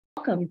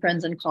Welcome,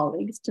 friends and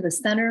colleagues, to the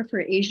Center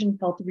for Asian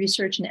Health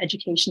Research and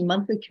Education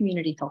Monthly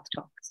Community Health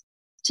Talks.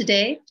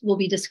 Today, we'll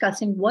be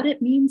discussing what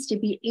it means to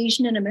be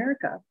Asian in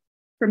America,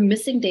 from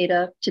missing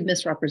data to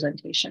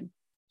misrepresentation.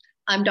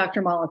 I'm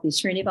Dr. Malathi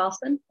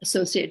Srinivasan,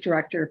 Associate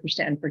Director for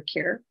Stanford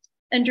Care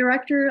and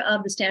Director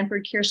of the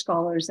Stanford Care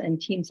Scholars and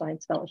Team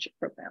Science Fellowship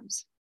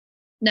Programs.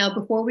 Now,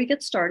 before we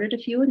get started, a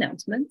few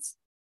announcements.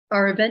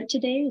 Our event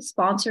today is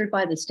sponsored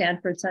by the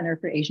Stanford Center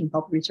for Asian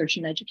Health Research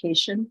and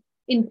Education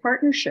in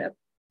partnership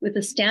with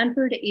the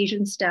Stanford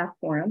Asian Staff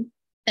Forum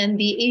and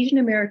the Asian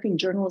American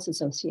Journalists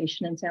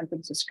Association in San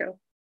Francisco.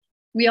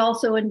 We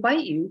also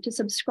invite you to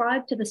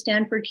subscribe to the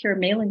Stanford Care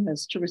mailing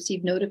list to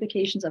receive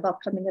notifications of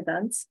upcoming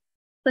events,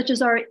 such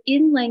as our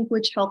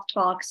in-language health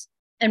talks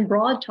and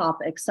broad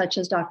topics, such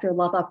as Dr.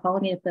 Lava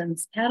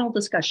Palaniaphan's panel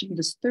discussion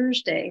this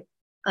Thursday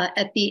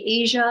at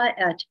the Asia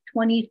at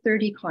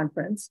 2030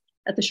 conference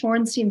at the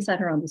Shorenstein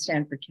Center on the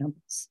Stanford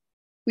campus.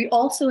 We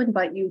also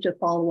invite you to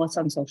follow us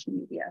on social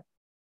media.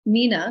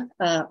 Nina,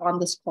 on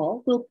this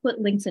call, will put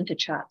links into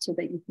chat so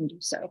that you can do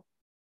so.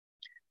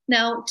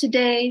 Now,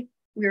 today,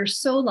 we are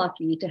so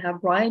lucky to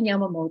have Ryan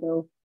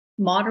Yamamoto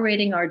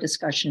moderating our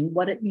discussion,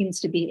 What It Means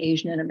to Be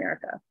Asian in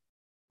America.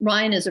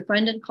 Ryan is a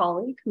friend and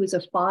colleague who is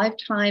a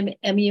 5-time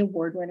Emmy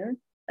Award winner,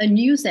 a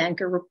news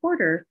anchor,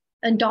 reporter,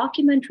 and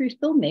documentary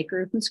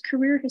filmmaker whose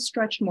career has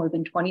stretched more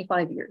than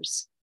 25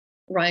 years.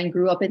 Ryan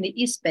grew up in the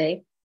East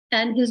Bay,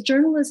 and his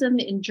journalism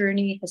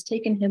journey has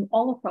taken him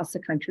all across the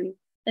country,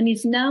 and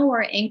he's now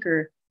our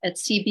anchor at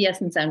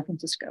CBS in San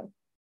Francisco.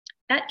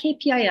 At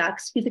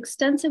KPIX, he's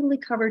extensively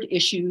covered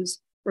issues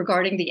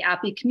regarding the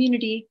API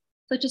community,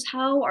 such as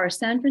how our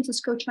San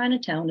Francisco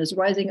Chinatown is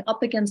rising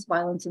up against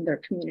violence in their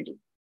community.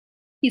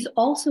 He's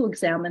also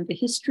examined the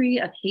history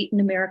of hate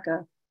in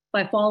America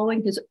by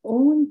following his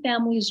own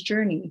family's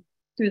journey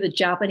through the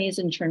Japanese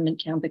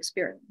internment camp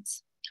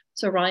experience.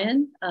 So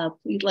Ryan,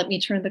 please let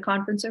me turn the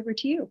conference over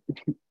to you.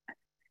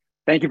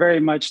 Thank you very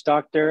much,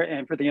 Doctor,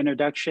 and for the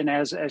introduction.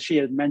 As she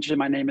had mentioned,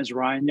 my name is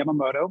Ryan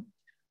Yamamoto.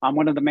 I'm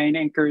one of the main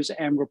anchors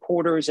and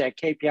reporters at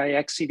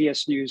KPIX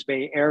CBS News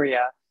Bay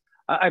Area.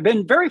 I've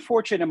been very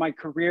fortunate in my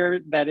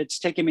career that it's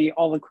taken me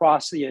all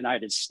across the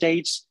United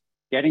States,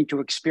 getting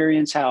to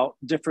experience how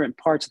different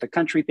parts of the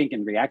country think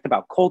and react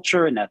about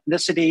culture and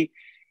ethnicity.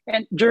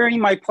 And during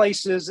my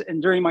places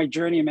and during my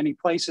journey in many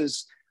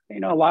places,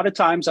 a lot of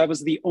times I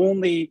was the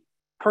only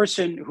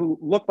person who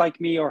looked like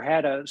me or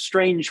had a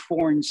strange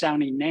foreign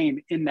sounding name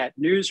in that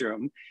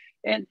newsroom.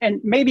 And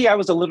maybe I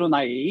was a little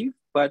naive,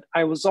 but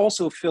I was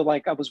also feel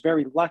like I was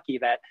very lucky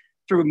that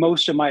through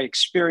most of my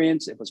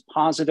experience, it was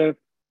positive.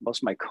 Most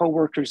of my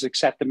coworkers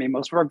accepted me.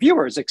 Most of our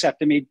viewers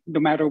accepted me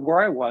no matter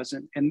where I was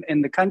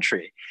in the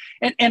country.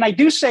 And I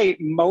do say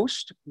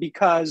most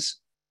because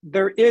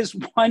there is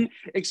one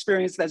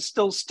experience that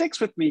still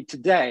sticks with me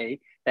today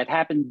that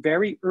happened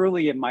very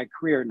early in my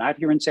career, not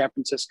here in San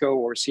Francisco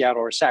or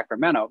Seattle or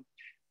Sacramento.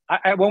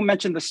 I won't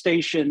mention the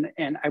station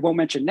and I won't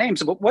mention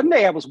names, but one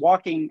day I was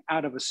walking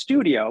out of a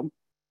studio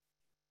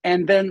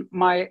and then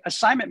my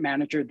assignment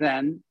manager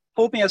then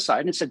pulled me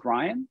aside and said,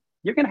 Ryan,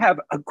 you're going to have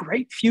a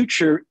great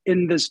future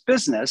in this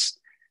business,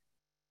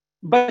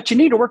 but you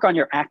need to work on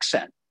your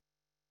accent.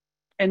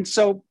 And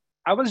so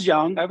I was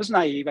young, I was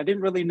naive, I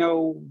didn't really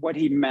know what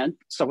he meant.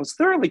 So I was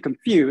thoroughly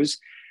confused,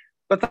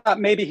 but thought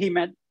maybe he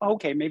meant,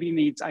 okay,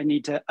 maybe I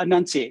need to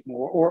enunciate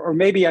more, or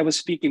maybe I was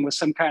speaking with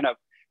some kind of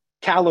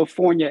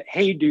California,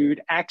 hey dude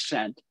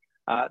accent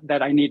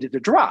that I needed to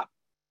drop.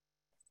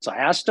 So I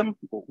asked him,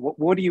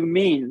 what do you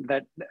mean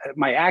that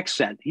my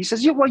accent? He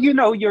says, yeah, well,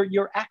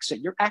 your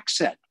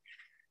accent.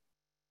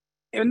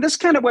 And this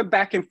kind of went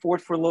back and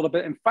forth for a little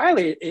bit. And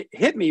finally, it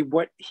hit me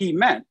what he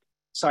meant.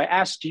 So I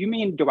asked,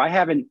 do I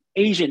have an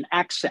Asian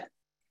accent?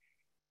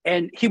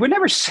 And he would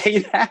never say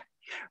that,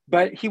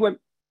 but he went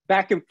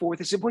back and forth.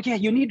 He said, well, yeah,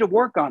 you need to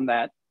work on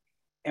that.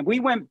 And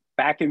we went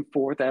back and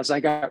forth as I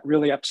got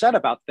really upset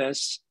about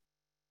this.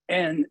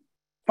 And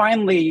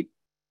finally,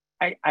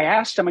 I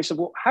asked him, I said,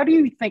 well, how do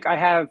you think I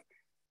have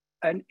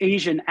an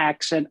Asian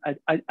accent,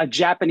 a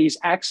Japanese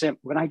accent,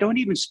 when I don't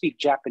even speak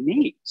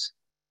Japanese?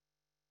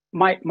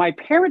 My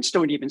parents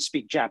don't even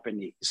speak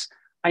Japanese.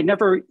 I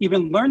never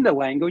even learned the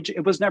language.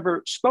 It was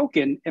never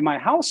spoken in my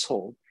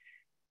household.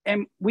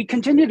 And we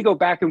continued to go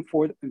back and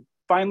forth. And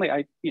finally,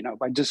 I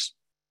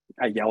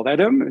yelled at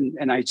him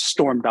and I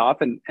stormed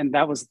off. And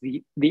that was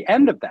the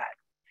end of that.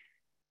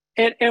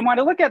 And when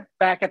I look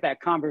back at that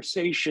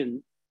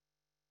conversation,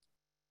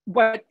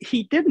 what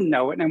he didn't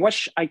know, and I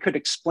wish I could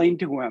explain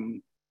to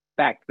him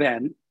back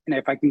then, and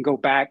if I can go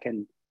back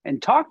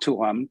and talk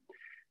to him,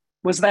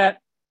 was that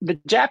the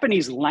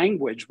Japanese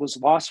language was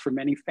lost for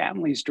many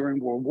families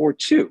during World War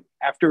II.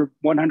 After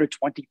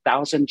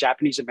 120,000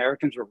 Japanese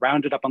Americans were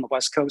rounded up on the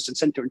West Coast and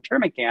sent to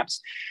internment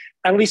camps,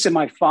 at least in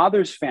my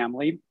father's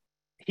family,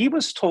 he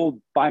was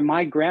told by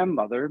my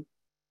grandmother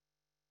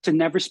to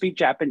never speak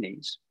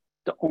Japanese,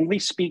 to only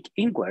speak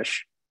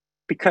English,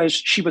 because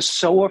she was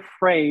so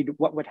afraid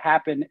what would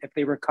happen if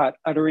they were caught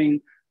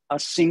uttering a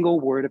single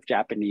word of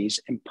Japanese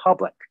in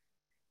public.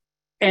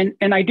 And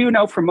I do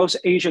know for most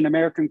Asian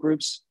American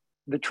groups,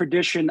 the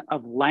tradition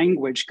of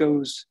language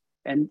goes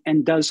and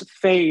does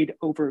fade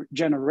over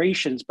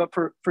generations. But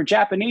for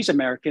Japanese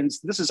Americans,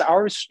 this is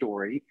our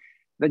story.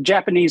 The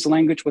Japanese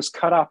language was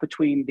cut off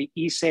between the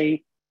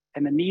Issei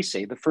and the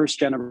Nisei, the first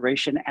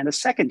generation, and the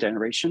second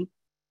generation.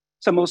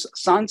 So most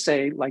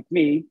Sansei, like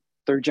me,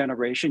 third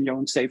generation,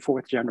 Yonsei,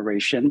 fourth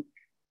generation,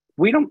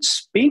 we don't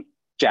speak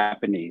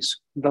Japanese.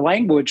 The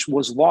language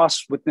was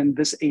lost within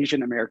this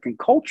Asian American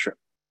culture.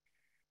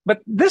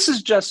 But this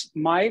is just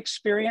my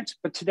experience.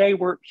 But today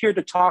we're here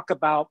to talk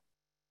about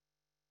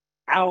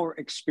our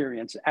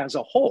experience as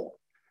a whole.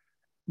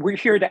 We're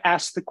here to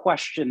ask the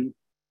question,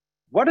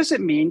 what does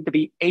it mean to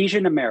be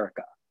Asian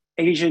America,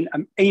 Asian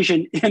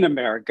in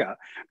America,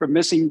 from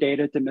missing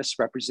data to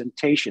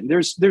misrepresentation?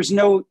 There's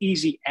no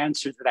easy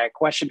answer to that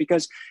question,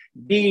 because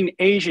being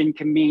Asian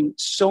can mean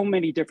so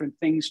many different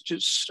things to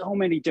so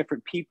many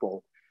different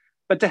people.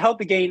 But to help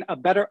gain a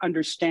better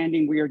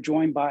understanding, we are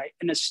joined by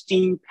an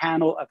esteemed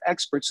panel of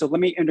experts. So let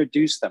me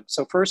introduce them.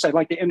 So first, I'd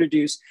like to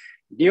introduce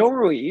Neil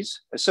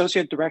Ruiz,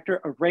 Associate Director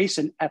of Race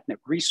and Ethnic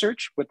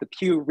Research with the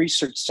Pew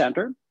Research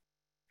Center.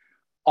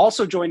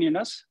 Also joining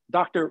us,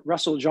 Dr.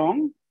 Russell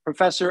Zhang,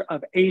 Professor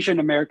of Asian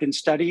American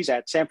Studies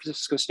at San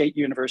Francisco State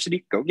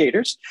University, go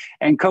Gators,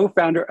 and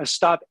co-founder of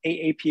Stop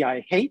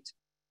AAPI Hate.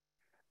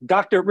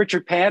 Dr.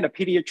 Richard Pan, a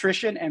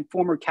pediatrician and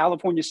former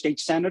California State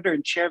Senator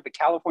and chair of the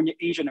California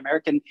Asian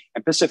American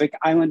and Pacific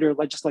Islander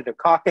Legislative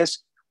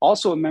Caucus,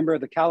 also a member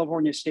of the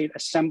California State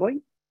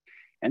Assembly.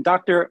 And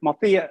Dr.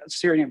 Malthea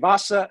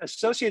Srinivasa,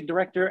 Associate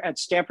Director at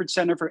Stanford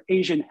Center for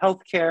Asian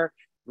Healthcare,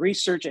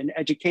 Research and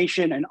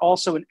Education, and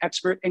also an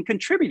expert and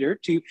contributor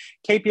to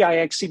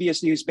KPIX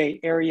CBS News Bay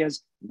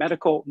Area's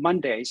Medical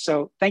Monday.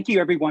 So thank you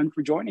everyone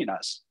for joining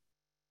us.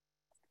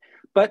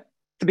 But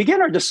to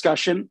begin our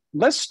discussion,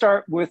 let's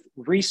start with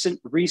recent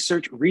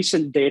research,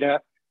 recent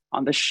data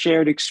on the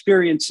shared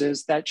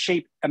experiences that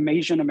shape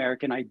Asian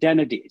American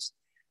identities.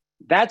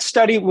 That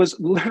study was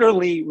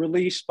literally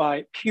released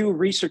by Pew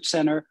Research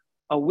Center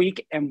a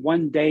week and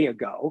 1 day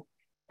ago.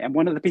 And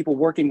one of the people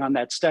working on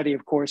that study,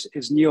 of course,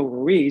 is Neil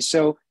Ruiz.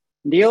 So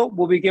Neil,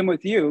 we'll begin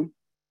with you.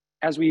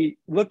 As we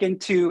look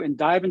into and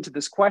dive into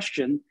this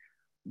question,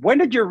 when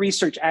did your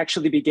research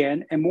actually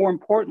begin? And more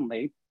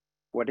importantly,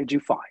 what did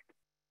you find?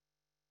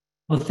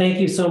 Well, thank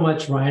you so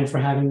much, Ryan, for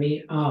having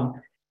me.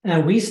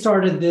 And we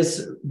started this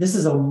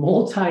is a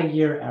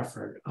multi-year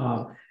effort,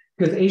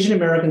 because Asian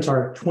Americans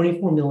are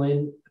 24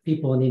 million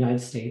people in the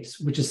United States,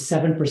 which is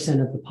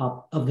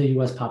 7% of the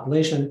US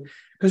population.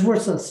 Because we're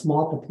a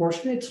small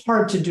proportion, it's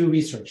hard to do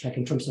research, like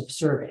in terms of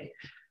survey.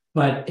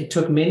 But it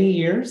took many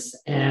years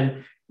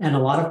and a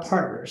lot of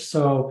partners.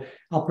 So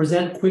I'll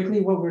present quickly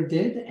what we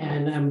did,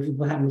 and I'm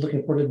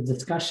looking forward to the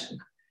discussion.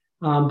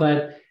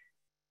 But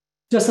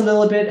just a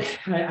little bit,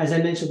 as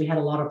I mentioned, we had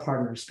a lot of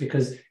partners,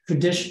 because to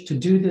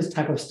do this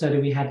type of study,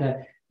 we had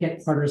to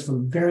get partners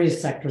from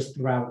various sectors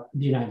throughout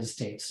the United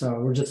States. So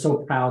we're just so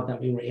proud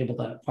that we were able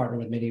to partner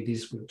with many of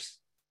these groups.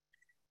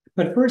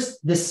 But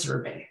first, this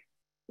survey,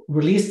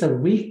 released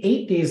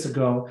 8 days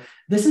ago.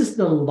 This is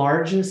the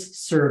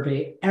largest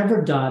survey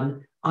ever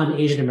done on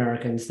Asian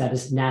Americans that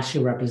is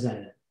nationally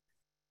represented.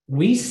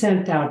 We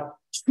sent out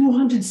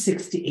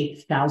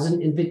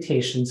 268,000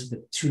 invitations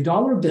with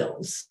 $2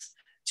 bills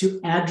to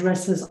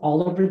addresses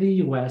all over the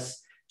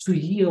US to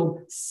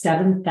yield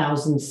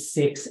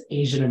 7,006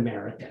 Asian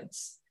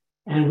Americans.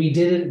 And we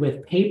did it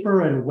with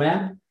paper and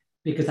web,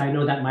 because I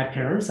know that my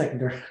parents, like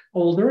they're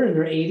older in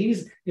their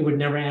 80s, they would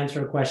never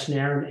answer a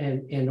questionnaire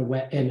in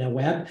a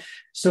web.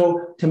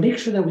 So to make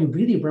sure that we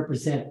really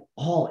represent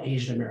all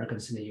Asian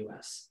Americans in the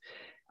US.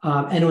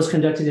 And it was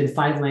conducted in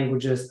 5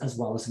 languages as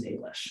well as in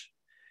English.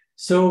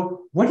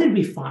 So what did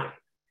we find?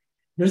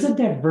 There's a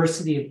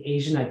diversity of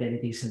Asian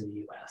identities in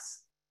the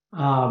US.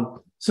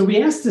 So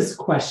we asked this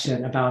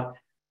question about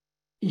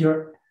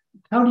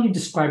how do you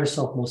describe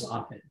yourself most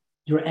often?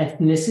 Your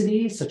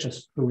ethnicity, such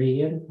as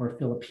Korean or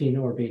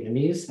Filipino or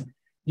Vietnamese,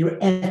 your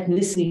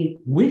ethnicity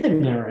with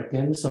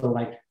American, so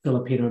like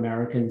Filipino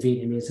American,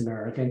 Vietnamese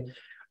American,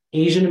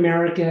 Asian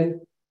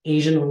American,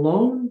 Asian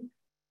alone,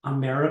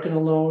 American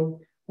alone,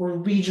 or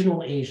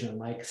regional Asian,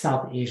 like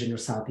South Asian or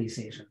Southeast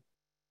Asian.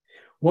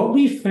 What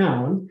we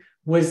found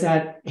was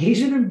that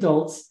Asian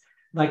adults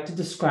like to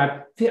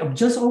describe,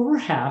 just over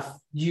half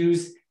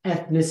use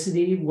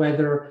ethnicity,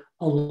 whether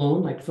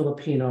alone, like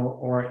Filipino,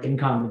 or in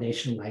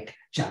combination, like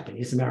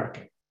Japanese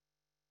American.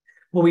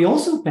 What we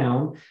also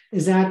found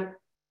is that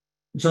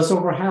just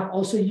over half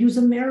also use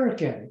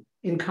American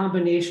in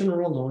combination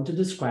or alone to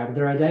describe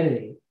their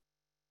identity.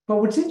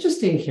 But what's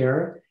interesting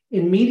here,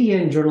 in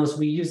media and journalists,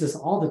 we use this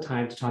all the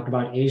time to talk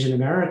about Asian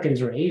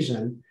Americans or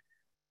Asian.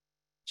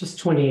 Just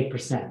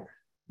 28%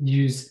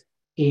 use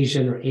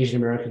Asian or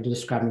Asian American to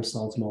describe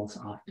themselves most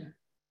often.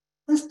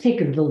 Let's take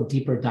a little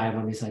deeper dive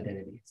on these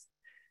identities.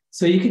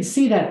 So you can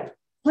see that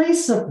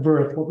place of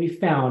birth, what we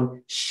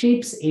found,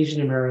 shapes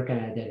Asian American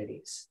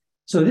identities.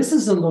 So this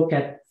is a look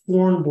at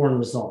foreign-born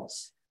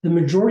results. The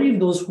majority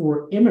of those who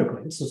were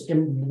immigrants, so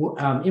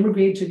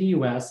immigrated to the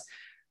US,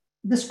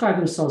 describe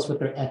themselves with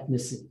their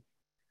ethnicity.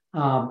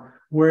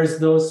 whereas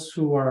those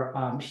who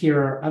are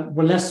here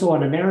were less so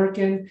on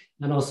American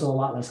and also a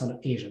lot less on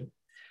Asian.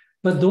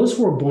 But those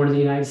who were born in the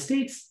United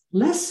States,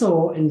 less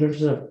so in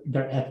terms of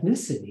their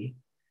ethnicity,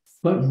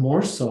 but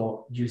more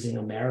so using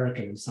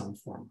American in some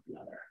form or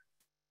another.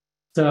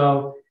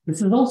 So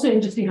this is also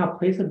interesting how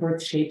place of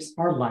birth shapes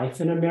our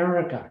life in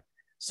America.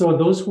 So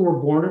those who were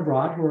born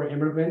abroad, who are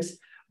immigrants,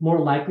 more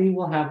likely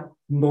will have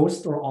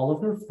most or all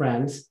of their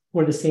friends who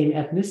are the same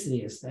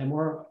ethnicity as them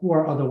or who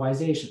are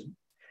otherwise Asian.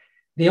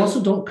 They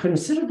also don't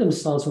consider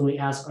themselves, when we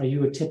ask, are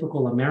you a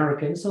typical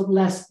American? So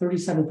less,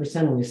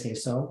 37% only say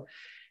so.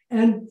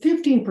 And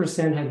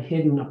 15% have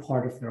hidden a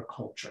part of their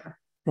culture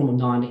from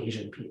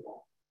non-Asian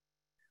people.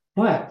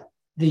 But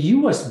the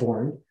US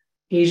born,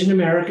 Asian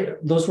American,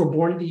 those who were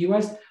born in the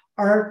US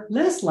are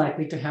less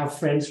likely to have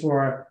friends who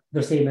are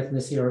the same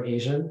ethnicity or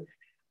Asian,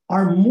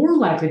 are more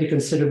likely to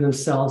consider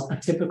themselves a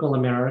typical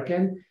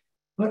American,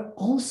 but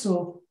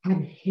also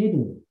have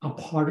hidden a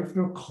part of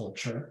their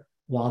culture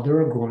while they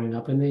were growing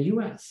up in the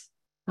US.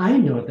 I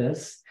know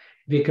this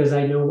because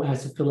I know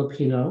as a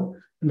Filipino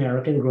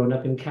American growing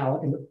up in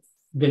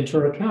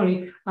Ventura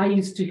County, I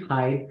used to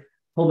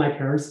told my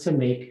parents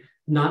to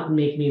not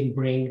make me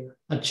bring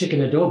a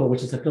chicken adobo,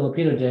 which is a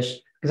Filipino dish,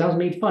 because I was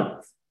made fun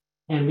of.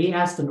 And we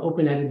asked an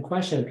open-ended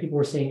question, and people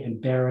were saying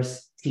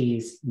embarrassed,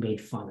 teased, made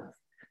fun of.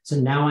 So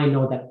now I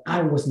know that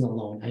I wasn't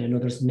alone. I know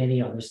there's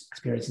many others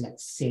experiencing that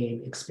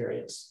same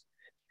experience.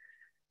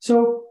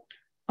 So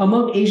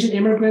among Asian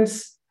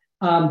immigrants,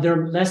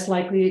 they're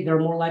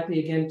more likely,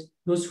 again,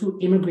 those who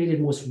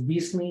immigrated most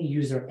recently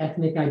use their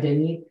ethnic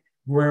identity,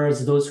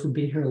 whereas those who've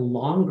been here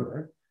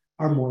longer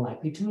are more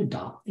likely to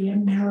adopt the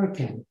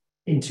American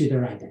into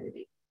their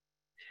identity.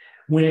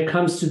 When it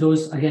comes to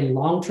those, again,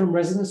 long-term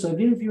residents, so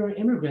even if you're an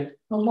immigrant,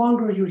 the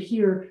longer you're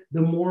here, the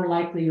more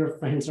likely your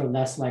friends are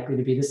less likely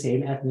to be the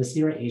same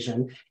ethnicity or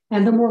Asian,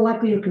 and the more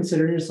likely you're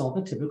considering yourself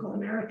a typical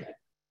American.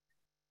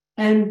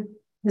 And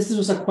this is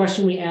just a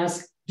question we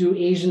ask, do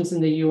Asians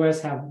in the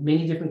US have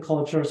many different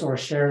cultures or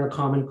share a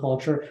common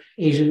culture?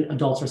 Asian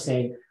adults are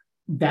saying,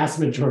 vast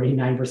majority,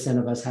 9%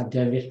 of us have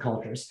different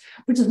cultures,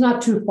 which is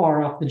not too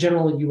far off. The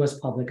general US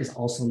public is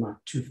also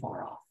not too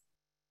far off.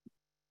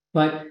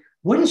 But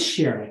what is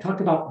shared? I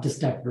talked about this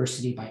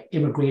diversity by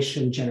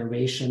immigration,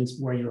 generations,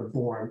 where you're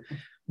born.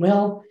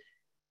 Well,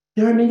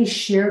 there are many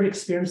shared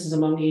experiences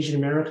among Asian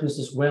Americans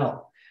as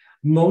well.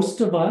 Most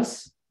of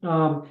us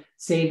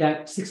say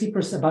that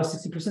about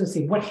 60%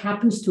 say what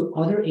happens to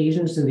other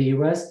Asians in the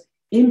US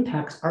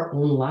impacts our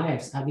own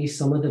lives, at least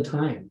some of the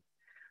time.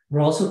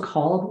 We're also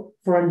called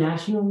for a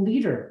national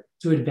leader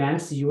to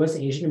advance the US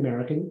Asian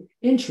American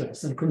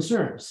interests and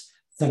concerns.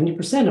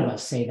 70% of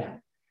us say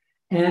that.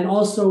 And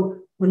also,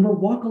 when we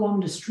walk along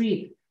the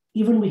street,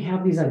 even we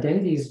have these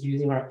identities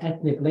using our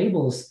ethnic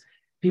labels,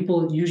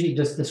 people usually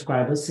just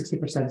describe us,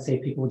 60% say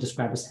people would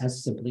describe us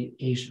as simply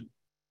Asian.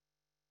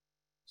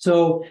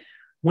 So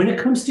when it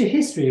comes to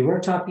history, we're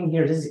talking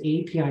here, this is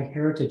API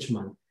Heritage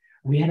Month.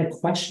 We had a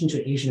question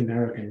to Asian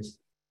Americans.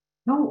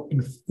 How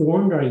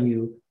informed are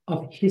you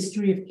of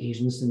history of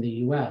Asians in the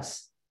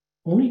US?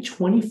 Only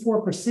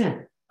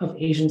 24% of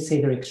Asians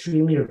say they're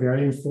extremely or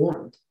very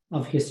informed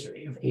of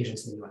history of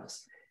Asians in the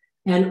US.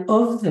 And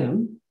of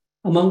them,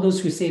 among those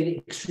who say they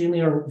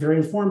extremely are very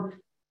informed,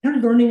 they're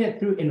learning it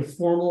through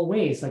informal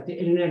ways, like the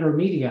internet or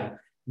media,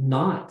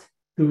 not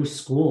through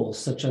schools,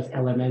 such as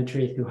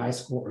elementary through high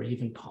school or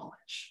even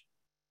college.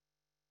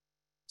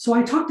 So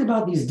I talked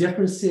about these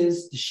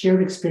differences, the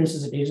shared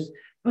experiences of Asians,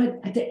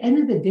 but at the end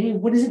of the day,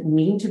 what does it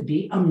mean to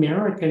be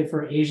American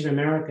for Asian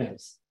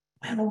Americans?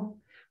 Well,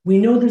 we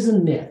know there's a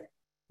myth.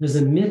 There's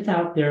a myth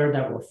out there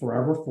that we're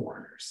forever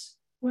foreigners.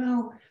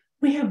 Well,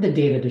 we have the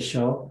data to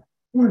show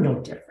we're no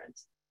different.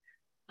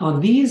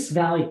 On these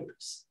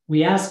values,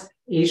 we asked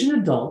Asian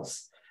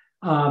adults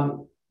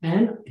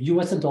and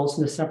US adults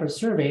in a separate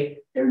survey,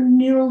 they're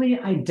nearly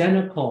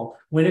identical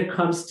when it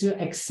comes to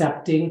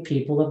accepting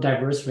people of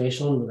diverse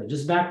racial and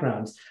religious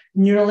backgrounds,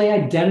 nearly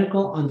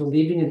identical on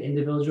believing in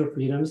individual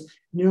freedoms,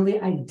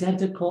 nearly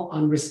identical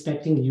on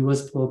respecting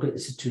US political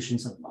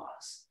institutions and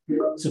laws.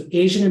 So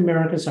Asian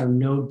Americans are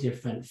no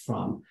different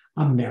from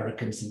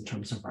Americans in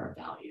terms of our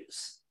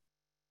values.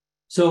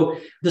 So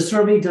the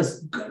survey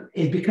does,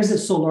 because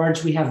it's so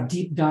large, we have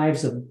deep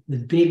dives of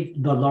the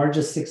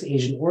largest 6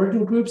 Asian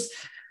origin groups.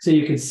 So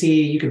you can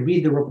see, you can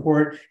read the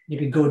report, you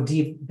could go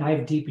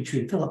dive deep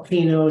between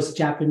Filipinos,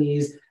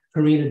 Japanese,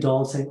 Korean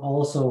adults, and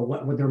also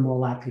what they're more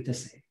likely to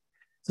say.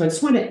 So I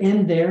just want to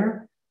end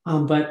there,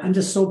 but I'm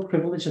just so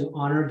privileged and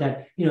honored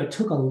that, it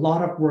took a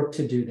lot of work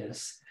to do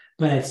this,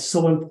 but it's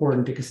so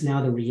important because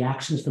now the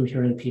reactions from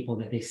hearing people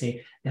that they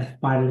say they've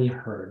finally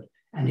heard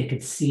and they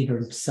could see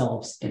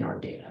themselves in our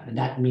data. And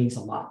that means a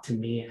lot to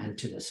me and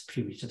to this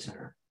Pew Research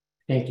Center.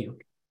 Thank you.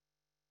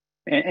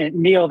 And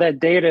Neil,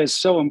 that data is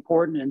so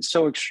important and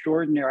so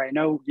extraordinary. I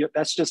know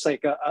that's just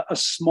like a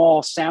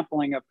small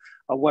sampling of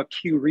what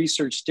Pew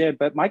Research did.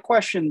 But my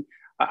question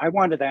I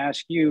wanted to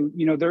ask you,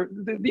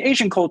 the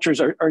Asian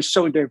cultures are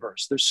so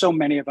diverse. There's so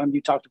many of them.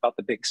 You talked about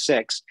the big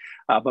six,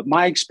 but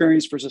my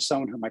experience versus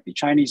someone who might be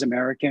Chinese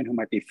American, who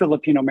might be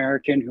Filipino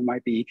American, who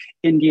might be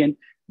Indian,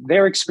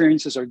 their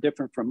experiences are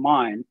different from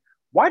mine.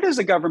 Why does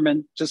the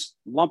government just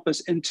lump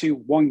us into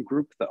one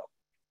group, though?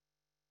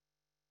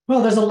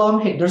 Well,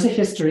 there's a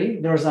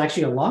history. There was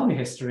actually a long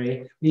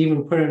history. We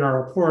even put in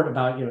our report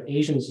about,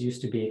 Asians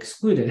used to be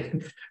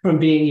excluded from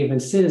being even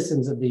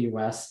citizens of the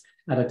U.S.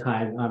 at a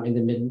time in the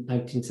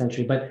mid-19th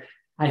century. But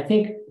I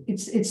think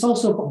it's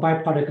also a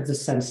byproduct of the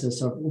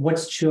census of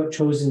what's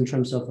chosen in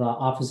terms of the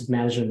Office of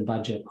Management and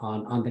Budget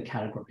on the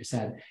categories.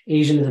 And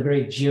Asian is a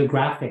very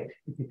geographic,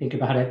 if you think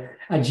about it,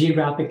 a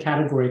geographic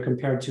category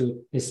compared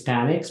to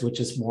Hispanics,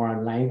 which is more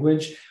on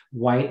language,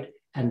 white,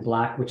 and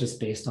Black, which is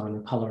based on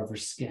the color of her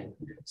skin.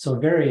 So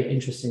very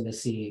interesting to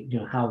see,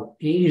 how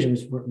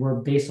Asians were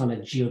based on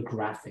a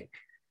geographic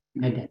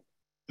identity.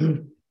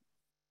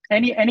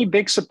 Any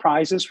big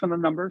surprises from the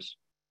numbers?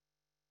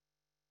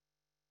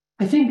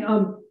 I think, I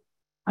don't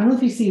know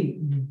if you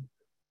see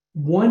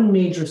one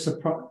major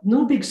surprise,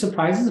 no big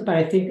surprises, but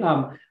I think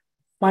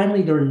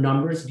finally there are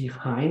numbers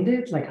behind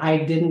it. Like I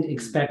didn't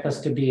expect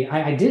us to be,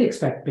 I did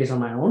expect based on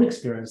my own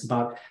experience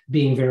about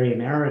being very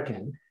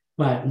American.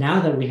 But now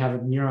that we have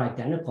it near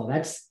identical,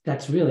 that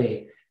just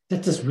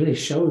really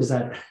shows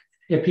that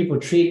if people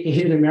treat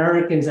Asian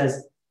Americans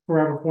as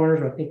forever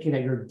foreigners or thinking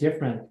that you're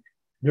different,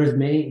 there's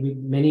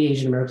many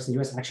Asian Americans in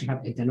the US actually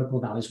have identical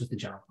values with the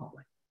general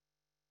public.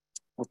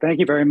 Well, thank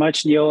you very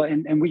much, Neil.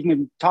 And we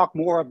can talk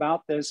more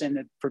about this.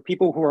 And for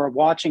people who are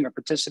watching or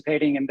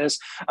participating in this,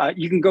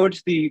 you can go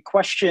to the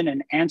question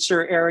and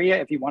answer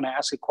area if you want to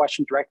ask a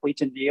question directly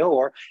to Neil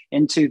or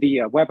into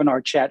the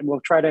webinar chat. And we'll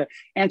try to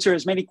answer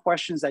as many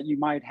questions that you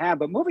might have.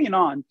 But moving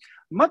on,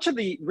 much of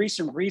the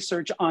recent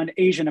research on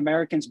Asian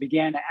Americans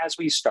began as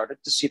we started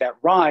to see that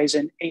rise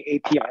in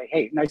AAPI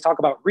hate. And I talk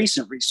about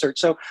recent research.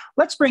 So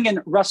let's bring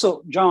in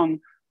Russell Zhang,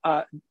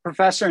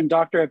 professor and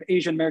doctor of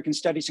Asian American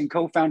Studies and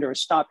co-founder of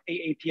Stop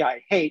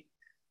AAPI Hate.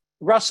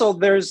 Russell,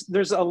 there's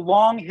a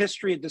long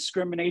history of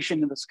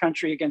discrimination in this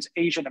country against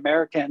Asian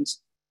Americans.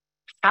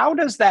 How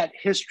does that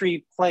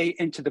history play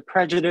into the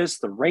prejudice,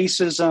 the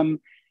racism,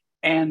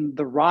 and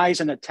the rise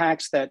in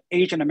attacks that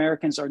Asian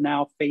Americans are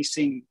now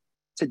facing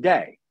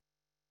today?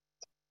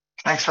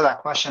 Thanks for that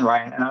question,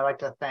 Ryan. And I'd like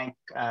to thank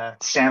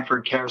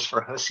Stanford Cares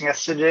for hosting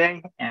us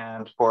today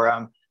and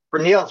for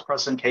Neil's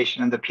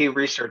presentation and the Pew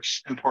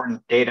Research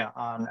important data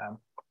on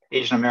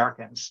Asian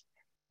Americans.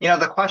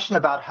 The question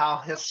about how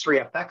history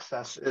affects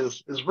us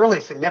is really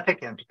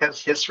significant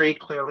because history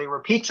clearly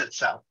repeats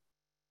itself.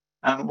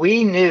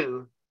 We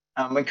knew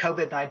when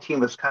COVID-19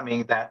 was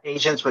coming that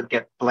Asians would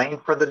get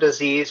blamed for the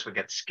disease, would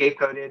get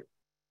scapegoated,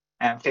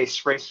 and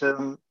face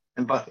racism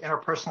in both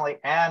interpersonally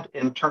and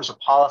in terms of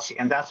policy.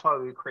 And that's why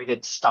we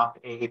created Stop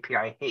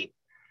AAPI Hate.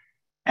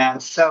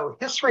 And so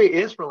history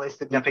is really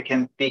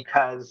significant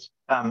because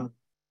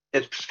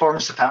it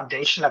forms the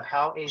foundation of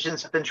how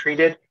Asians have been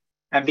treated.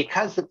 And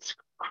because it's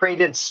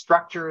created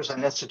structures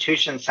and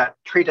institutions that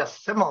treat us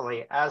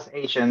similarly as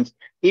Asians,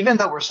 even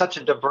though we're such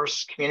a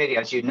diverse community,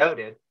 as you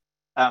noted,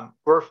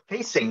 we're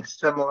facing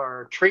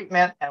similar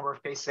treatment and we're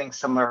facing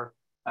similar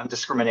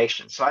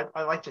discrimination. So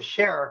I'd like to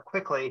share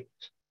quickly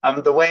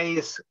the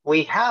ways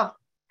we have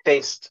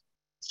faced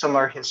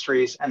similar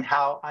histories and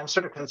how I'm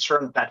sort of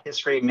concerned that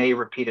history may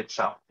repeat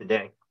itself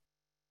today.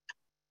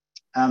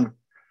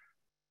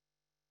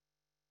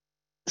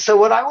 So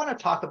what I want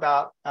to talk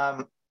about,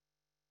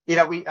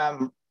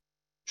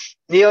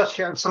 Neil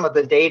shared some of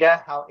the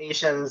data, how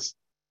Asians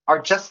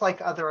are just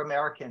like other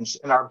Americans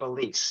in our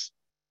beliefs.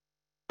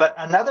 But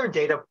another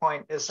data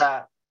point is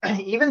that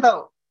even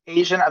though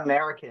Asian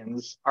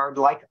Americans are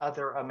like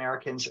other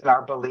Americans in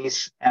our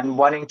beliefs and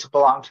wanting to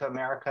belong to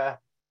America,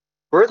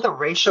 we're the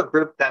racial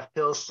group that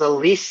feels the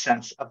least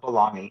sense of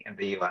belonging in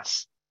the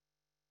US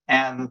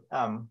and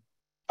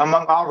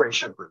among all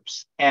racial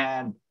groups.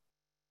 And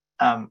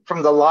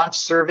from the launch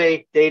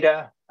survey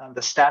data,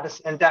 the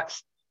status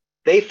index,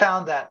 they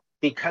found that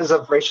because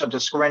of racial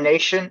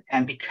discrimination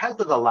and because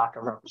of the lack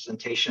of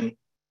representation,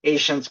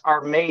 Asians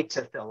are made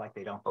to feel like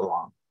they don't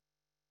belong.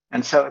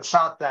 And so it's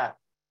not that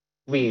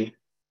we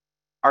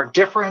are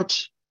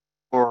different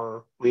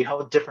or we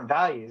hold different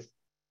values,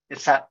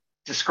 it's that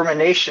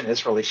discrimination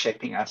is really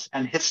shaping us.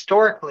 And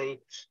historically,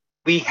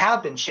 we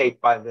have been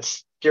shaped by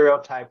this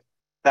stereotype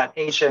that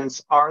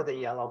Asians are the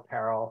yellow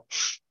peril,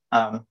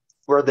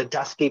 we're the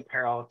dusky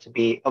peril to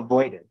be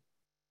avoided.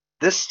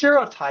 This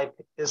stereotype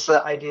is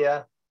the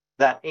idea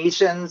that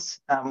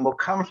Asians will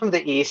come from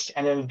the East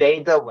and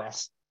invade the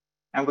West,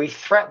 and we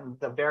threaten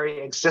the very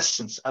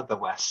existence of the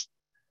West.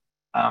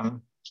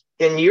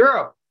 In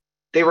Europe,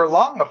 they were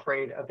long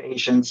afraid of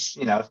Asians,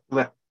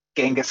 with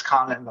Genghis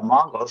Khan and the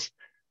Mongols,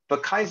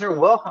 but Kaiser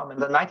Wilhelm in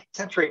the 19th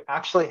century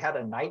actually had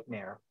a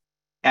nightmare.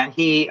 And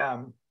his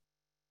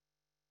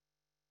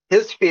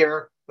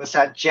fear was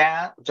that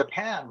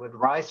Japan would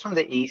rise from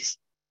the East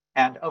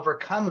and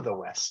overcome the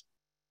West.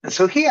 And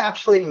so he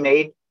actually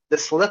made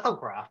this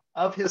lithograph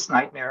of his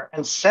nightmare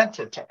and sent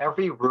it to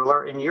every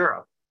ruler in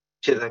Europe.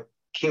 to the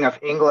King of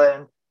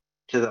England,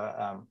 to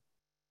the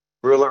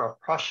ruler of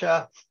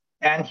Prussia.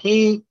 And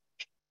he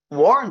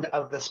warned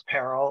of this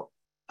peril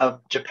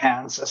of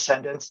Japan's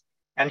ascendance,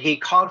 and he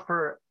called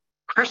for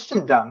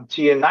Christendom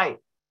to unite,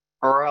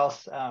 or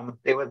else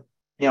they would,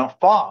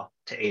 fall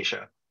to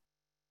Asia.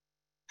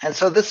 And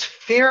so this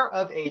fear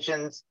of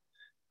Asians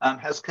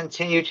has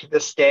continued to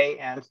this day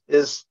and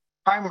is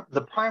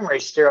the primary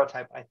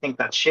stereotype, I think,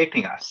 that's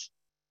shaping us.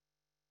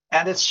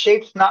 And it's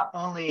shaped not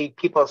only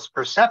people's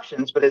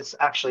perceptions, but it's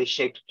actually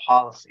shaped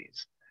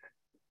policies.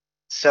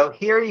 So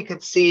here you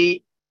could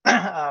see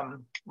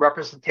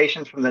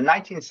representations from the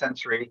 19th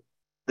century.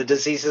 The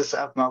diseases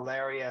of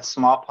malaria,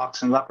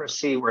 smallpox, and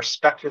leprosy were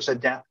specters of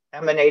death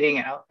emanating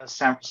out of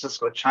San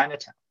Francisco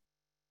Chinatown.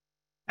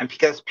 And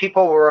because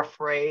people were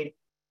afraid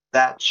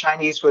that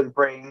Chinese would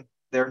bring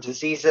their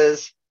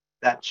diseases,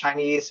 that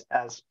Chinese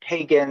as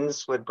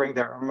pagans would bring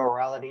their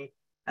immorality,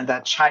 and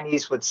that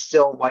Chinese would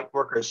steal white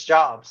workers'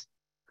 jobs,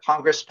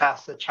 Congress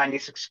passed the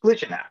Chinese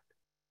Exclusion Act.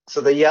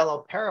 So the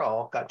yellow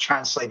peril got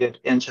translated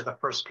into the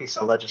first piece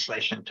of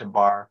legislation to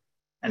bar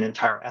an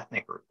entire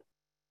ethnic group.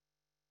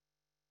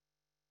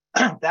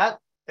 That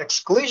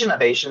exclusion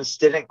of Asians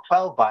didn't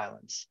quell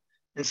violence.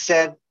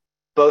 Instead,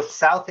 both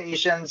South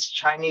Asians,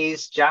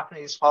 Chinese,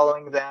 Japanese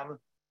following them,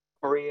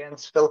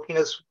 Koreans,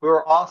 Filipinos, we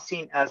were all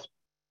seen as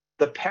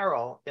the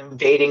peril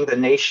invading the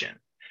nation.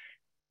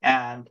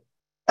 And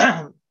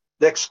the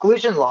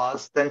exclusion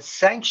laws then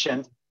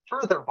sanctioned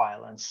further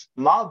violence,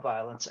 mob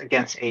violence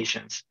against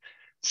Asians.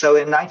 So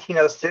in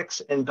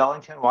 1906 in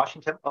Bellington,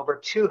 Washington, over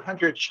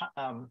 200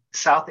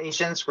 South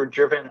Asians were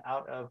driven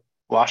out of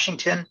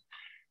Washington.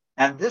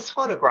 And this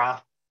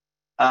photograph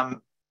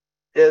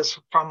is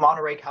from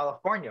Monterey,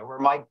 California, where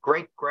my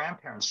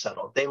great-grandparents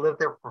settled. They lived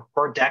there for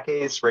 4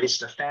 decades,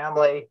 raised a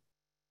family,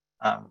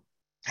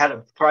 had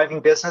a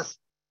thriving business.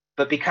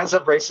 But because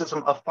of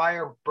racism, a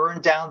fire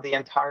burned down the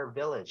entire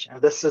village.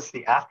 And this is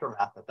the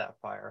aftermath of that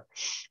fire.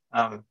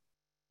 The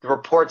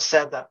report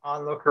said that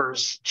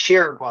onlookers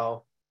cheered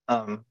while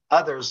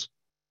others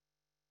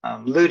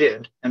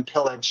looted and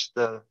pillaged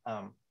the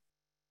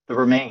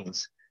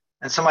remains.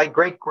 And so my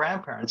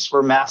great-grandparents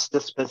were mass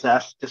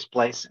dispossessed,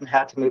 displaced, and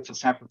had to move to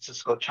San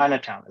Francisco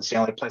Chinatown as the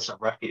only place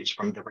of refuge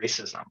from the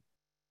racism.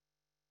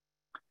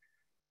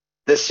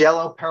 This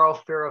yellow peril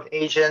fear of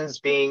Asians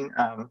being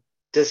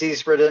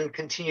disease-ridden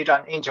continued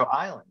on Angel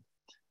Island.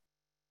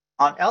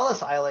 On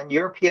Ellis Island,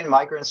 European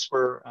migrants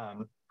were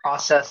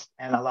processed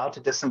and allowed to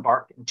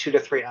disembark in 2 to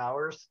 3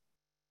 hours.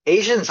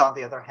 Asians, on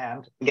the other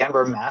hand, again,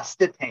 were mass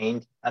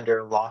detained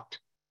under locked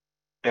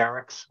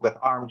barracks with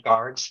armed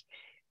guards,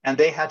 and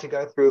they had to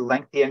go through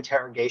lengthy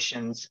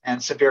interrogations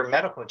and severe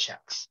medical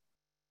checks.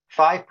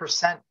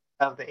 5%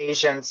 of the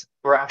Asians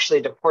were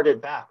actually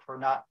deported back for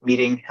not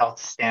meeting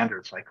health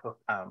standards, like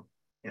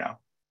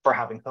for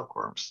having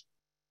hookworms.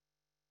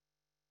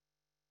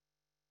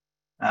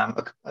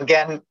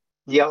 Again,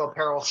 the yellow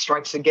peril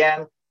strikes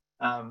again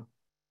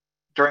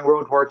during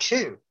World War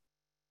II.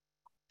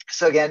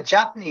 So again,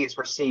 Japanese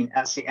were seen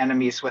as the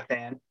enemies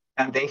within,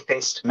 and they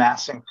faced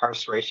mass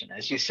incarceration.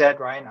 As you said,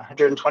 Ryan,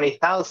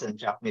 120,000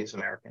 Japanese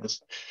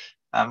Americans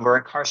were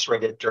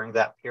incarcerated during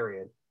that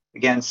period,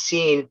 again,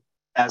 seen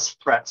as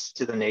threats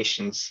to the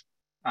nation's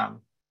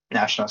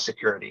national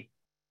security.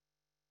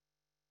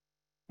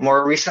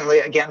 More recently,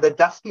 again, the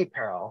dusky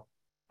peril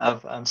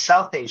of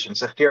South Asians,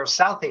 the fear of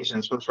South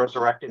Asians was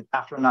resurrected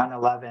after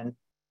 9/11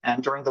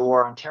 and during the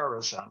war on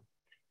terrorism.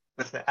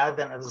 With the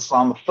advent of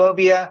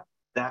Islamophobia,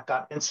 that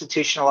got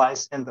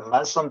institutionalized in the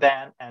Muslim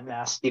ban and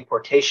mass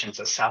deportations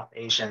of South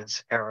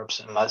Asians, Arabs,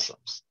 and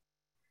Muslims.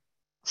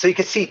 So you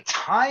can see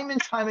time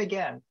and time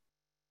again,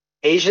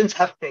 Asians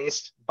have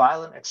faced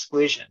violent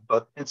exclusion,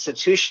 both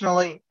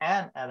institutionally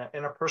and at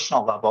an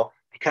interpersonal level,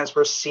 because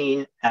we're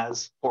seen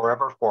as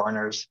forever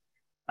foreigners,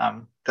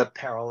 the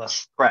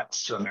perilous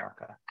threats to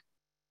America.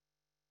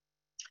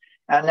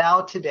 And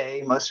now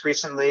today, most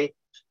recently,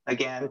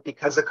 again,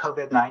 because of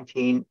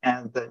COVID-19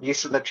 and the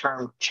use of the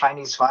term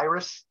Chinese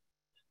virus,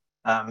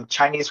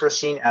 Chinese were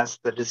seen as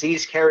the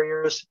disease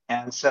carriers,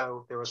 and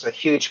so there was a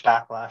huge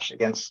backlash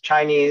against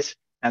Chinese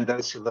and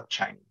those who look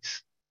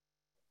Chinese.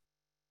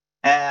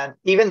 And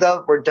even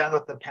though we're done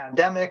with the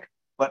pandemic,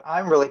 what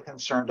I'm really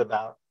concerned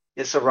about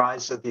is the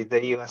rise of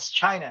the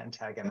US-China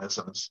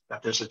antagonisms,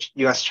 that there's a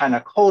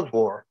US-China Cold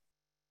War.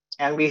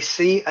 And we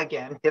see,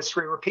 again,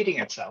 history repeating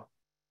itself.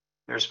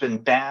 There's been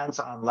bans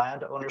on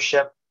land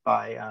ownership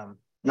by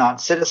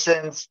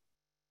non-citizens.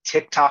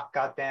 TikTok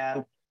got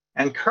banned.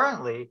 And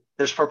currently,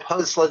 there's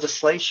proposed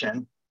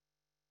legislation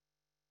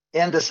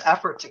in this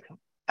effort to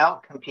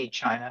outcompete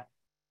China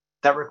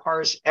that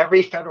requires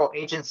every federal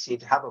agency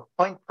to have a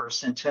point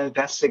person to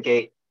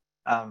investigate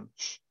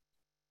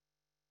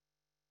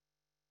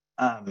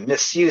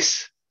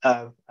misuse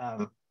of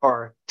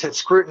or to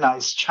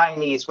scrutinize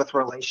Chinese with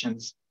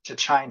relations to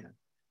China.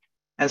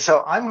 And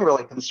so I'm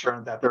really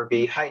concerned that there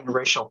be heightened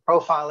racial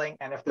profiling,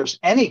 and if there's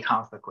any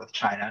conflict with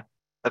China,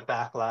 the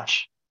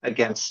backlash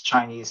against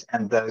Chinese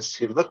and those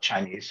who look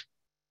Chinese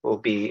will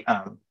be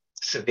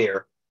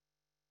severe.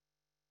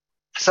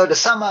 So to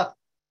sum up,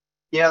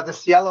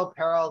 this yellow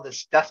peril,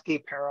 this dusky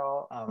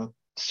peril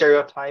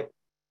stereotype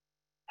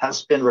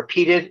has been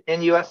repeated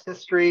in US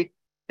history.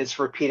 It's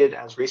repeated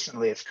as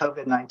recently as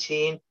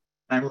COVID-19.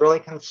 I'm really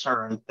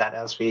concerned that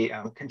as we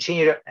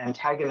continue to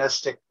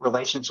antagonistic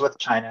relations with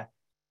China,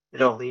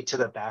 it'll lead to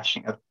the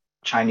bashing of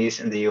Chinese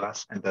in the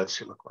US and those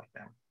who look like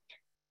them.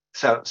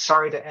 So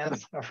sorry to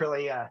end a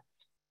really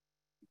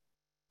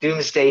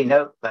doomsday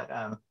note, but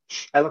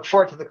I look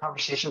forward to the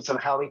conversations of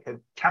how we could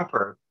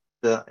temper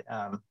the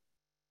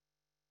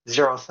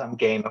zero-sum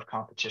game of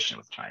competition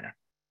with China.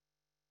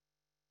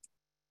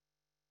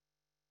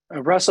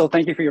 Russell,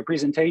 thank you for your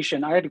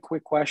presentation. I had a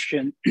quick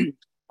question.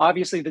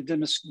 Obviously,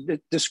 the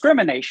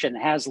discrimination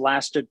has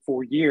lasted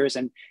for years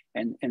and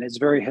it's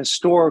very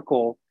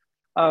historical.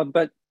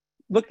 But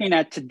looking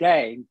at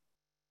today,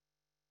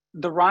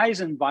 the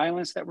rise in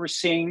violence that we're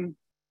seeing,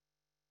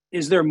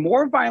 is there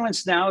more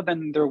violence now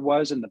than there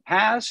was in the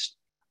past?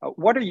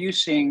 What are you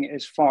seeing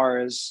as far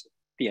as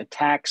the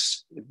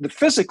attacks, the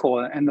physical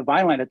and the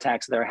violent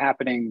attacks that are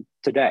happening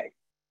today?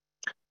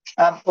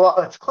 Well,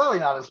 it's clearly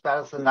not as bad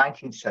as the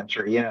 19th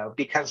century,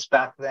 because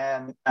back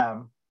then,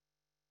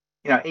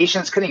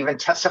 Asians couldn't even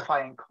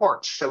testify in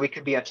courts, so we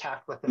could be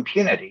attacked with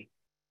impunity.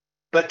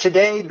 But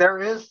today there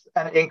is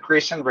an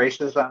increase in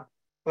racism.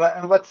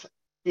 And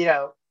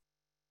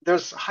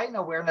there's heightened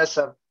awareness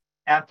of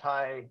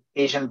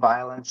anti-Asian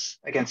violence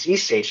against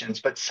East Asians,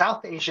 but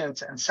South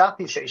Asians and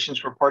Southeast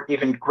Asians report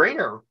even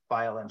greater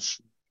violence,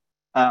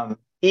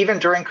 even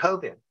during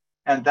COVID.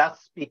 And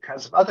that's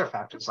because of other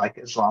factors like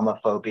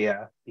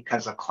Islamophobia,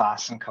 because of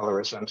class and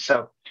colorism.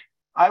 So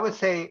I would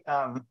say,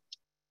 I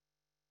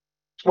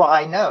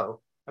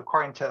know,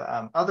 according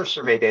to other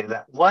survey data,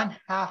 that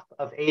 1/2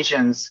 of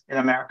Asians in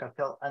America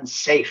feel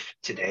unsafe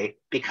today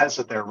because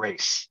of their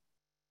race.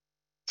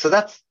 So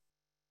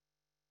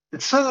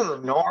it's sort of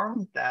the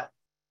norm that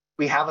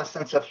we have a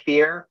sense of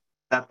fear,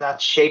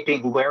 that's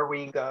shaping where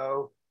we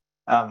go,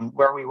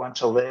 where we want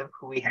to live,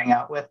 who we hang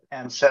out with.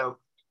 And so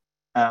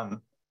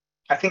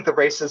I think the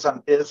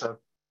racism is a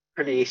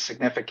pretty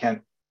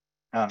significant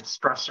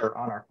stressor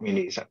on our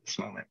communities at this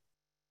moment.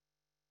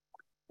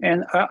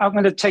 And I'm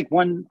going to take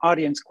one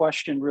audience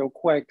question real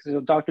quick.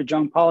 So Dr.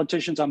 Jung,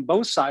 politicians on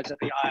both sides of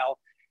the aisle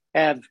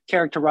have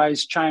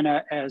characterized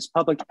China as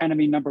public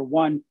enemy number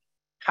one.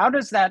 How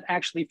does that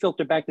actually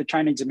filter back to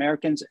Chinese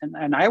Americans?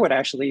 And I would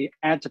actually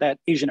add to that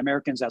Asian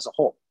Americans as a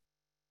whole.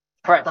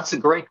 All right, that's a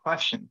great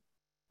question.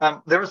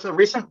 There was a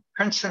recent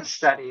Princeton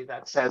study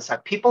that says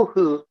that people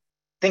who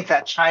think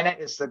that China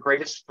is the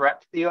greatest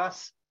threat to the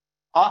US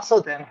also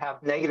then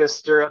have negative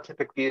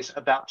stereotypic views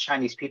about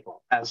Chinese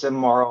people as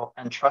immoral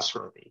and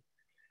trustworthy.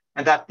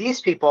 And that these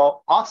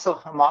people also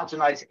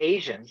homogenize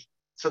Asians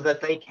so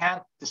that they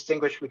can't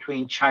distinguish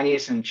between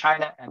Chinese in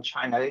China and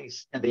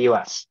Chinese in the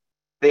US.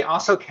 They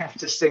also can't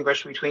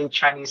distinguish between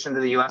Chinese in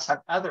the US and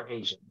other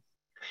Asians.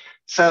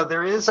 So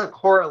there is a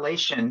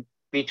correlation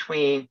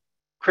between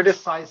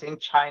criticizing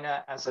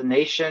China as a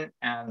nation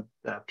and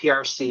the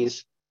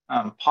PRC's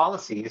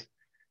policies.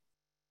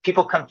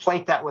 People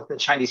conflate that with the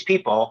Chinese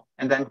people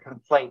and then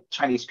conflate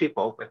Chinese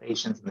people with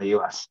Asians in the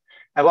US.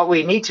 And what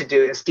we need to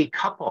do is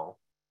decouple.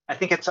 I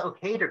think it's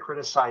okay to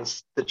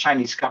criticize the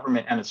Chinese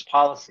government and its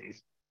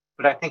policies,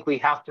 but I think we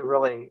have to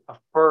really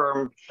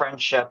affirm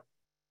friendship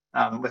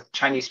with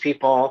Chinese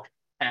people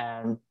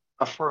and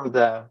affirm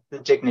the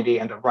dignity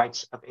and the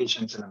rights of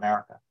Asians in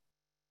America.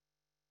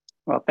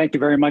 Well, thank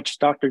you very much,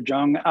 Dr.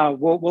 Jung.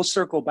 We'll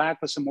circle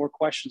back with some more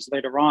questions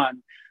later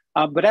on.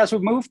 But as we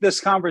move this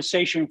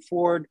conversation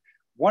forward,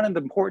 one of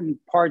the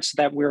important parts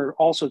that we're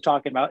also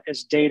talking about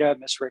is data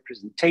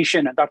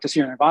misrepresentation. And Dr.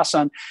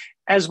 Srinivasan,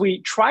 as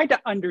we try to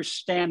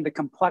understand the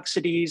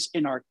complexities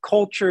in our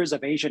cultures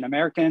of Asian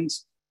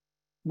Americans,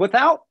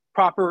 without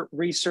proper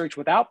research,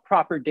 without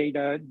proper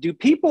data, do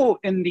people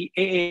in the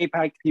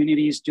AAPI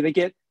communities, do they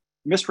get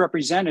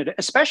misrepresented,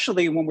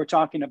 especially when we're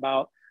talking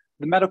about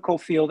the medical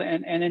field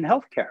and in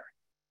healthcare?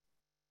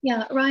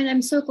 Yeah, Ryan,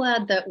 I'm so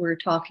glad that we're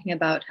talking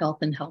about health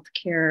and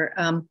healthcare.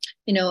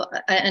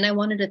 And I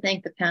wanted to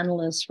thank the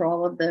panelists for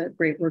all of the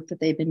great work that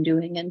they've been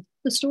doing. And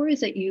the stories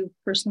that you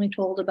personally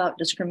told about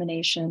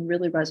discrimination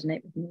really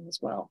resonate with me as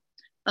well.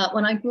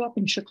 When I grew up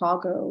in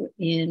Chicago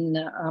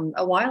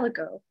a while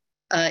ago,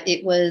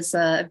 it was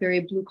a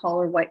very blue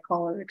collar, white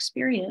collar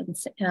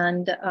experience.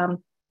 And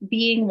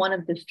being one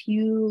of the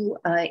few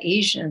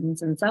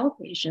Asians and South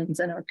Asians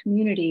in our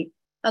community,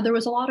 there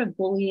was a lot of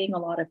bullying, a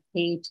lot of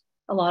hate,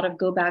 a lot of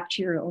go back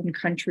to your own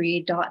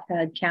country, dot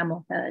head,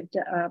 camel head,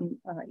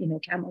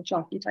 camel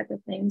jockey type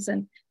of things.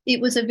 And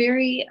it was a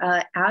very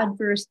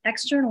adverse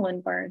external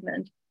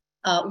environment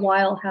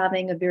while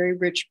having a very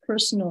rich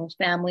personal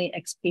family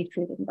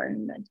expatriate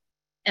environment.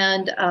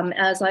 And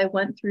as I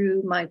went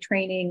through my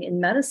training in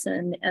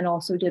medicine and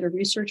also did a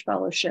research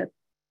fellowship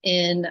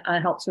in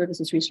health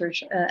services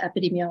research,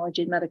 epidemiology,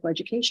 and medical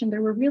education,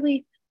 there were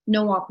really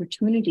no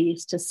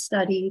opportunities to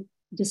study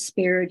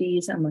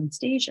disparities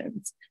amongst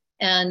Asians.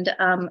 And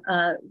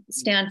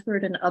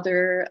Stanford and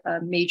other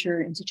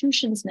major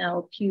institutions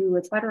now, Pew,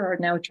 et cetera, are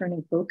now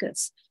turning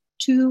focus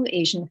to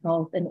Asian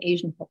health and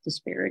Asian health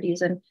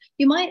disparities. And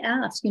you might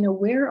ask,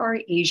 where are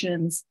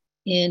Asians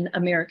in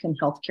American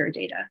healthcare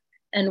data?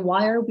 And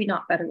why are we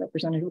not better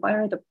represented? Why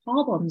are the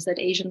problems that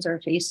Asians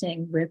are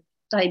facing with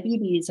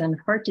diabetes and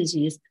heart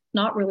disease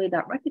not really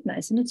that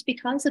recognized? And it's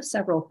because of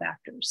several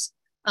factors.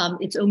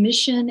 It's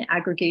omission,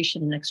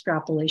 aggregation, and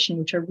extrapolation,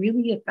 which are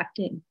really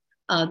affecting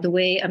the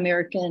way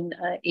American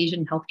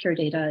Asian healthcare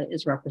data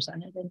is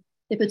represented. And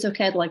if it's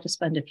okay, I'd like to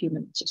spend a few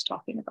minutes just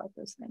talking about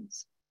those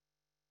things.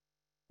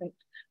 Right.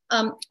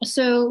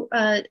 So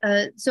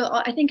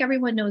I think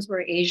everyone knows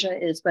where Asia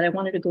is, but I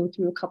wanted to go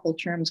through a couple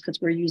terms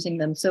because we're using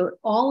them. So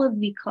all of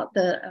the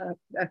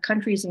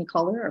countries in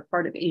color are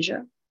part of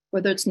Asia,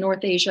 whether it's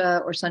North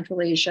Asia or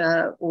Central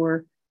Asia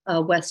or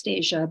West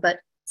Asia,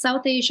 but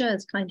South Asia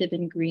is kind of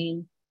in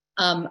green.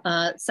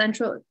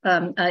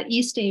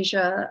 East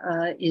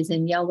Asia is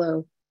in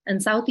yellow,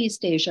 and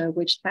Southeast Asia,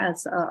 which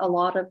has a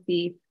lot of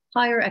the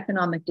higher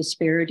economic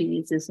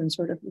disparities, is in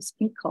sort of this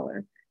pink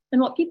color.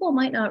 And what people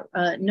might not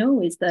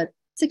know is that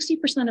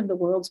 60% of the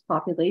world's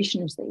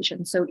population is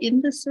Asian. So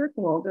in the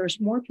circle, there's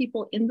more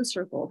people in the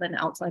circle than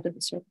outside of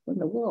the circle in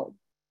the world.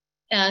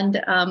 And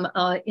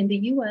in the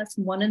US,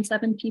 1 in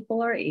 7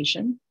 people are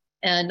Asian,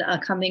 and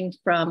coming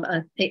from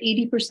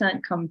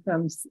 80% come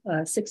from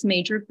 6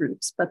 major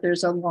groups, but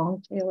there's a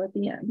long tail at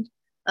the end.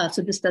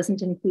 So this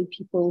doesn't include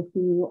people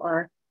who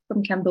are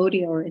from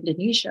Cambodia or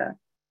Indonesia.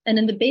 And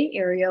in the Bay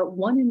Area,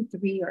 1 in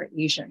 3 are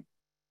Asian.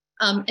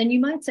 And you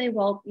might say,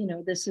 well,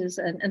 this is,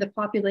 and the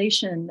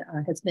population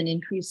has been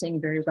increasing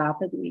very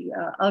rapidly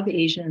of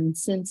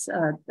Asians since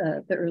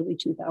the early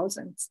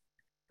 2000s.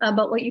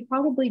 But what you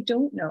probably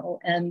don't know,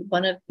 and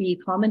one of the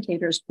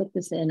commentators put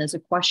this in as a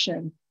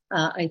question,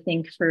 I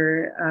think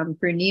for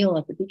Neil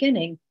at the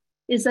beginning,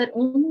 is that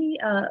only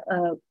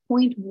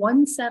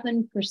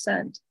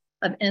 0.17%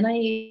 of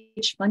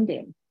NIH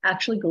funding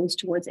actually goes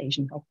towards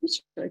Asian health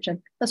research.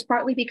 And that's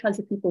partly because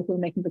the people who are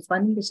making the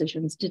funding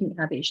decisions didn't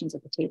have Asians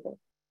at the table.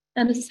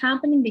 And this is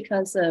happening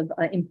because of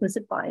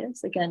implicit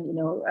bias. Again,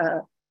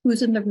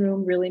 who's in the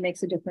room really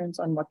makes a difference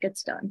on what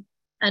gets done.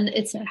 And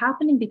it's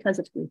happening because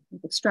of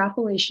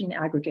extrapolation,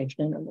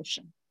 aggregation, and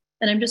omission.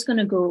 And I'm just going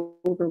to go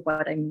over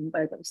what I mean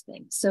by those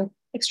things. So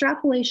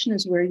extrapolation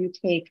is where you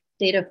take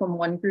data from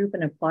one group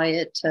and apply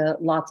it to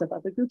lots of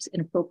other groups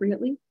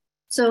inappropriately.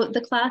 So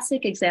the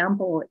classic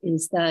example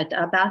is that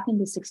back in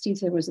the 60s,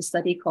 there was a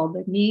study called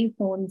the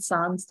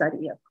Nihon-san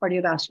study of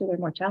cardiovascular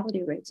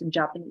mortality rates in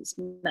Japanese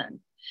men.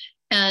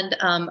 And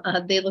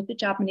they looked at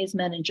Japanese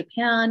men in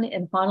Japan,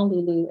 in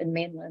Honolulu, and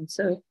mainland.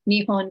 So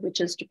Nihon, which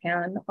is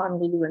Japan,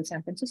 Honolulu, and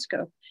San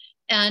Francisco.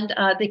 And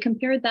they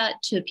compared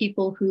that to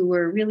people who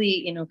were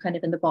really, kind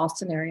of in the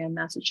Boston area and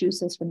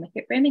Massachusetts from the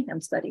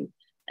Framingham study,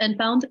 and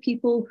found that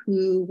people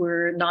who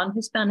were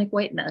non-Hispanic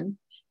white men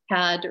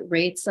had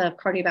rates of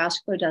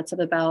cardiovascular deaths of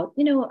about,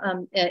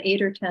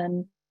 8 or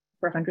 10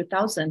 per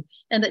 100,000,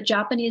 and that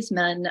Japanese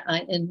men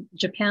in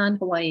Japan,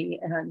 Hawaii,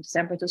 and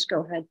San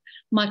Francisco had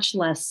much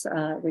less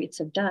rates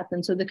of death.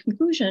 And so the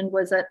conclusion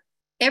was that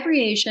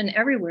every Asian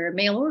everywhere,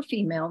 male or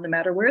female, no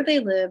matter where they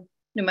lived,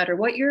 no matter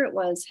what year it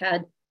was,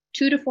 had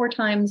 2 to 4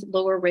 times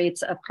lower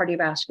rates of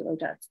cardiovascular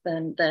deaths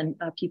than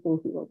people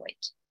who were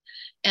white.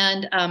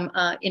 And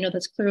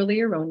that's clearly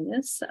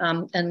erroneous.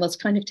 And let's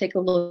kind of take a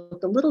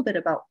look a little bit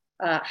about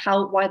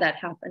why that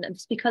happened. And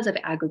it's because of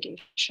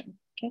aggregation.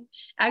 Okay,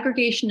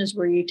 aggregation is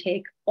where you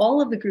take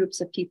all of the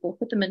groups of people,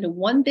 put them into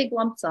one big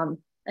lump sum,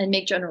 and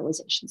make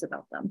generalizations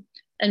about them.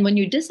 And when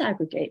you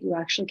disaggregate, you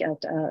actually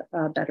get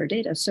better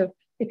data. So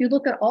if you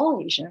look at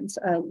all Asians,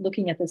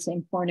 looking at the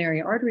same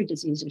coronary artery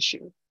disease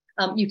issue,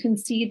 you can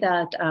see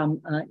that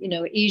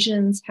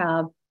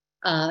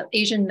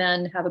Asian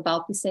men have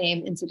about the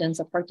same incidence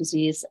of heart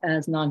disease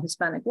as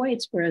non-Hispanic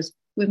whites, whereas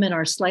women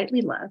are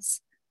slightly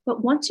less.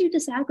 But once you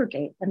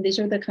disaggregate, and these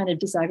are the kind of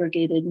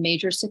disaggregated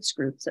major 6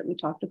 groups that we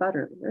talked about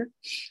earlier,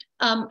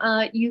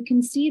 you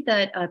can see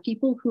that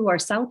people who are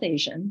South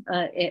Asian,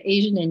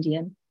 Asian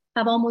Indian,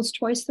 have almost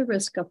twice the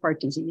risk of heart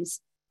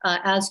disease,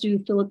 as do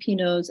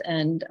Filipinos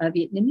and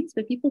Vietnamese,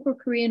 but people who are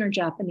Korean or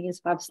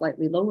Japanese have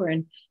slightly lower,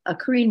 and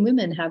Korean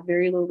women have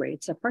very low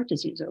rates of heart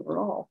disease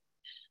overall.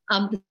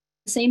 The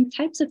same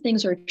types of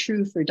things are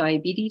true for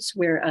diabetes,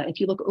 where if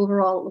you look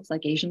overall, it looks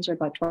like Asians are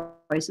about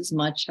twice as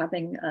much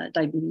having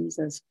diabetes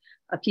as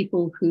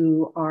people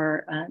who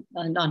are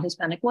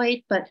non-Hispanic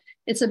white, but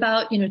it's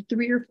about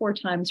 3 or 4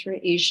 times for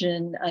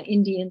Asian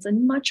Indians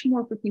and much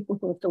more for people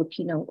who are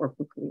Filipino or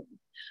for Korean.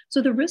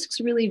 So the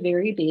risks really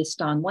vary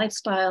based on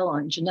lifestyle,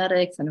 on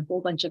genetics, and a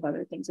whole bunch of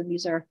other things. And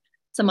these are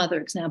some other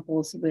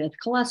examples with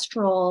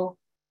cholesterol,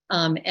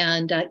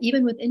 and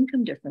even with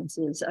income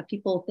differences.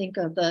 People think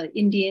of the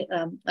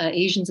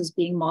Asians as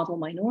being model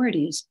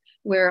minorities,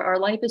 where our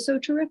life is so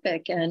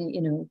terrific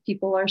and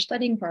people are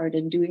studying hard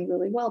and doing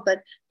really well.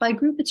 But by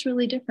group, it's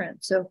really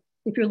different. So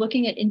if you're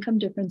looking at income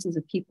differences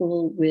of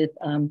people with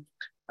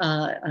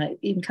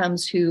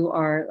incomes who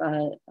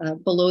are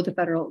below the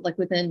federal, like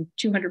within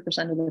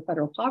 200% of the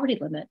federal poverty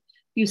limit,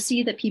 you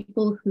see that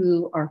people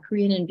who are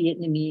Korean and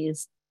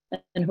Vietnamese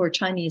and who are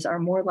Chinese are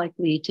more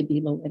likely to be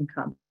low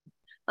income.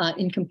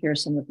 in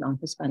comparison with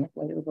non-Hispanic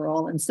white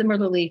overall. And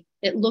similarly,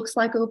 it looks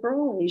like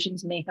overall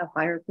Asians may have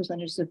higher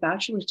percentages of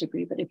bachelor's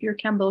degree, but if you're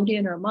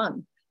Cambodian or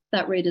Hmong,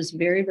 that rate is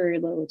very, very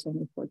low. It's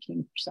only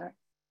 14%.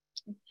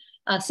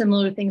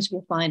 Similar things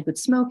we'll find with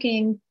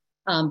smoking,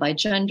 by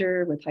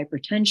gender, with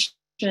hypertension.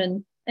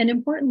 And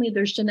importantly,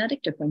 there's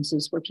genetic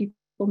differences where people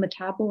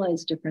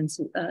metabolize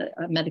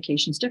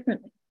medications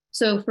differently.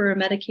 So for a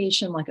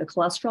medication like a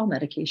cholesterol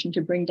medication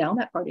to bring down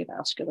that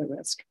cardiovascular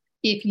risk,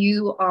 if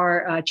you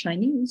are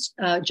Chinese,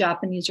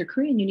 Japanese, or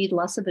Korean, you need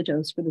less of a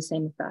dose for the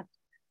same effect.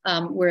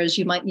 Whereas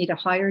you might need a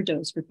higher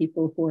dose for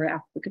people who are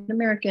African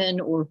American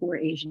or who are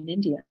Asian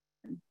Indian.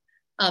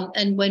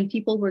 And when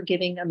people were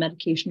giving a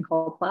medication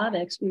called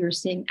Plavix, we were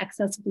seeing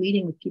excess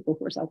bleeding with people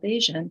who are South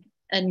Asian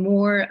and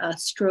more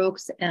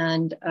strokes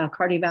and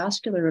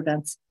cardiovascular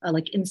events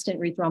like instant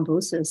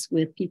rethrombosis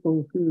with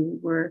people who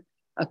were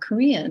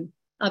Korean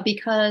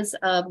because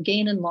of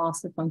gain and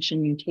loss of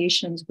function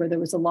mutations, where there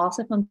was a loss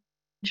of function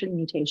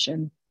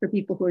mutation for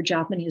people who are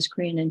Japanese,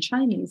 Korean, and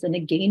Chinese, and a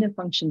gain of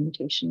function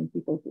mutation in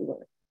people who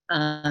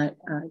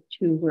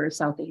were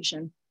South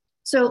Asian.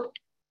 So,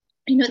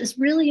 it's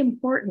really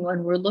important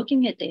when we're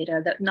looking at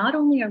data that not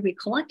only are we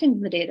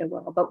collecting the data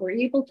well, but we're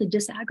able to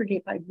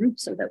disaggregate by group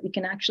so that we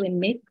can actually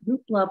make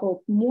group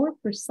level more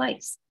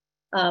precise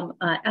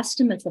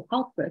estimates of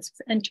health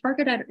risks and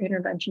target our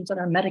interventions and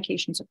our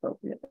medications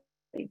appropriately.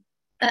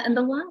 And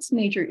the last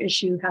major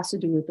issue has to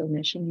do with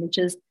omission, which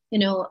is,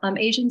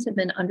 Asians have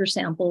been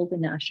undersampled in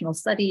national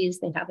studies,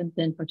 they haven't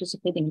been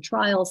participating in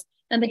trials,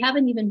 and they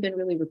haven't even been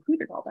really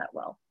recruited all that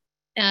well.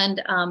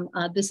 And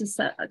this is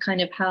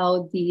kind of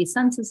how the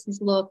census has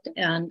looked.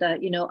 And,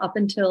 up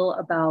until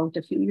about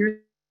a few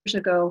years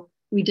ago,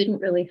 we didn't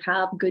really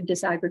have good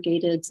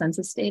disaggregated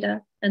census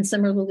data. And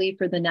similarly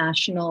for the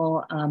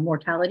national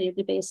mortality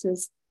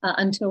databases,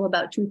 until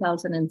about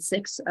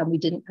 2006, we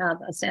didn't have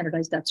a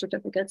standardized death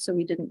certificate, so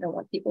we didn't know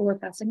what people were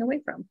passing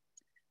away from.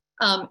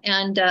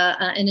 And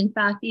in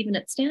fact, even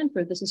at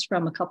Stanford, this is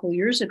from a couple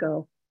years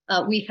ago,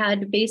 we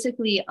had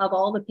basically, of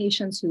all the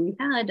patients who we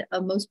had,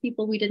 most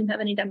people, we didn't have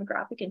any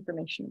demographic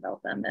information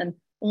about them. And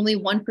only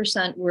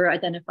 1% were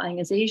identifying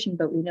as Asian,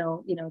 but we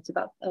know, it's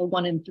about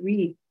 1 in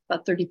 3,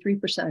 about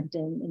 33%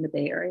 in the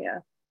Bay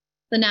Area.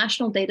 The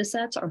national data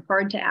sets are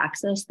hard to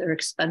access, they're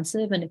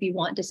expensive. And if you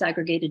want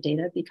disaggregated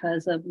data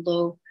because of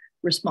low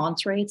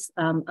response rates,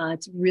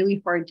 it's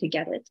really hard to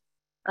get it.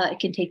 It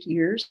can take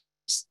years.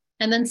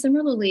 And then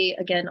similarly,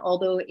 again,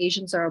 although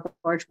Asians are a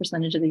large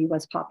percentage of the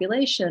US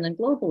population and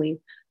globally,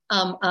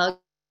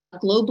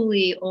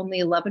 globally, only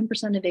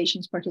 11% of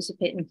Asians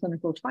participate in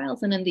clinical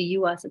trials, and in the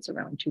US, it's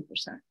around 2%.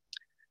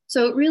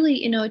 So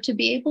really, to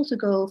be able to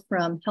go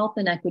from health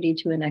inequity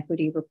to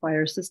inequity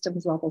requires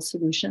systems level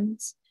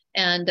solutions.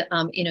 And,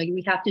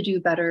 we have to do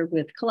better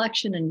with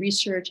collection and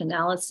research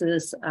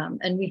analysis,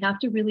 and we have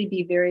to really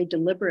be very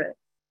deliberate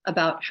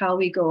about how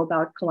we go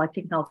about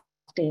collecting health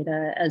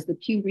data, as the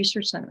Pew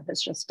Research Center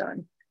has just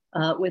done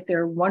with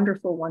their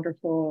wonderful,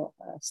 wonderful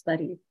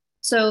study.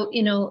 So,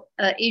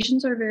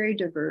 Asians are very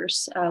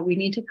diverse. We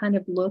need to kind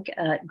of look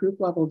at group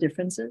level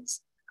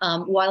differences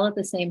while at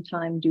the same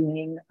time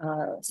doing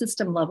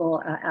system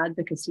level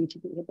advocacy to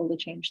be able to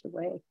change the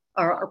way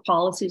our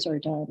policies are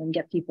done and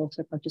get people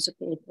to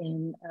participate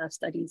in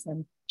studies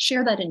and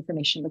share that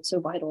information that's so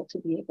vital to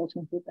be able to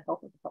improve the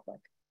health of the public.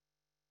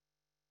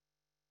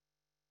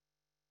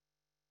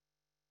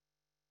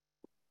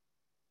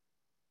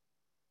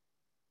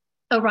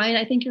 Oh, Ryan,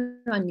 I think you're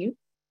on mute.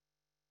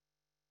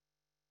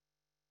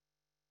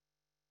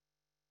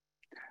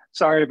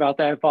 Sorry about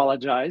that, I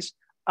apologize.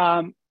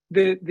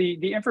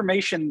 The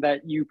information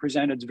that you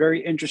presented is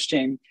very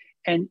interesting.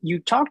 And you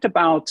talked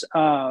about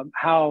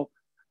how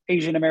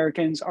Asian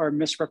Americans are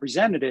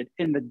misrepresented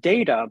in the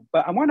data,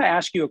 but I want to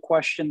ask you a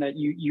question that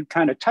you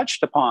kind of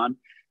touched upon.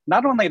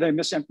 Not only are they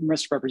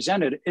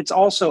misrepresented, it's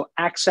also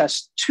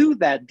access to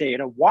that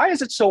data. Why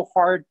is it so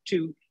hard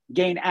to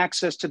gain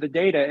access to the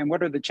data, and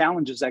what are the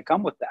challenges that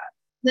come with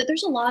that?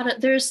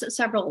 There's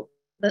several.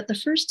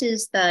 The first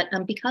is that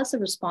because the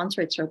response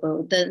rates are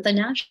low, the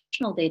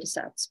national data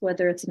sets,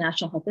 whether it's the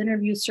National Health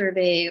Interview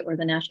Survey or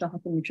the National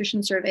Health and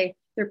Nutrition Survey,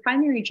 their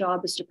primary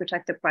job is to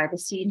protect the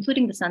privacy,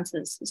 including the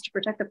census, is to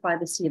protect the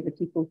privacy of the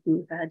people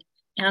who had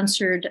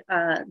answered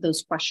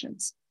those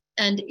questions.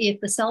 And if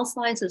the cell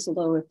size is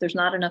low, if there's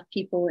not enough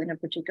people in a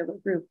particular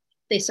group,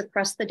 they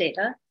suppress the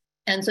data.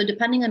 And so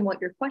depending on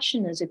what your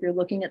question is, if you're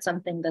looking at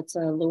something that's a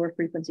lower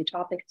frequency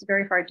topic, it's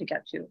very hard to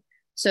get to.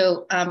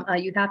 So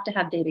you have to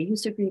have data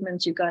use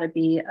agreements. You've got to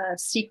be a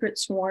secret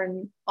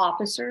sworn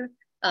officer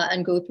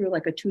and go through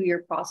like a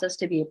 2-year process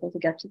to be able to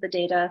get to the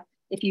data.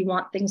 If you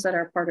want things that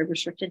are part of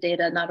restricted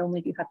data, not only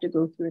do you have to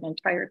go through an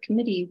entire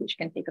committee, which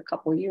can take a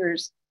couple of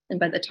years, and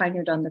by the time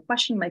you're done, the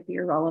question might be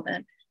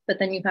irrelevant, but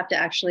then you have to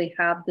actually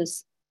have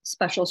this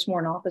special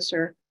sworn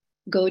officer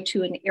go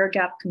to an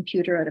air-gapped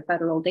computer at a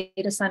federal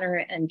data center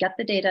and get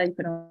the data. You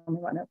can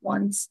only run it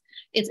once.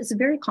 It's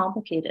very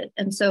complicated.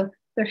 And so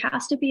there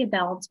has to be a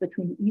balance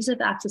between ease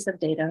of access of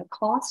data,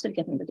 cost of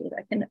getting the data.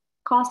 It can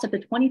cost up to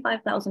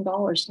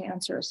 $25,000 to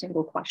answer a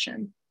single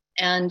question.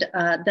 and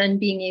then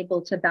being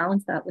able to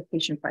balance that with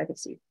patient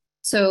privacy.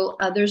 So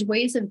there's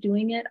ways of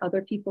doing it.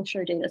 Other people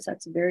share data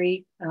sets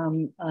very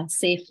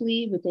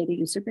safely with data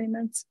use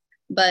agreements,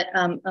 but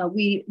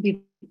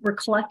we're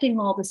collecting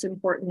all this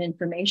important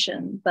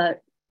information,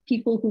 but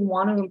people who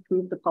want to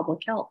improve the public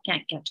health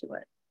can't get to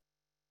it.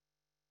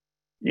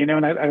 You know,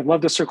 and I'd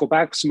love to circle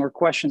back with some more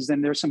questions.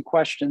 And there's some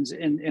questions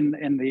in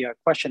the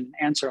question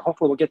and answer.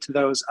 Hopefully we'll get to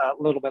those a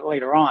little bit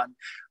later on.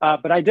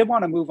 But I did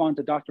want to move on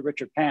to Dr.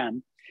 Richard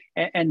Pan.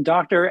 And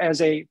doctor,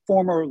 as a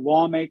former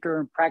lawmaker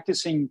and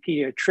practicing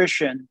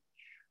pediatrician,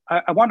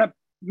 I want to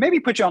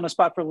maybe put you on the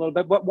spot for a little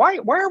bit, but why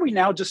are we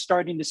now just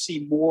starting to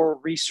see more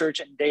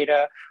research and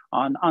data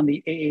on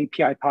the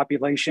AAPI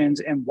populations?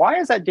 And why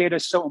is that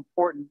data so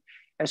important,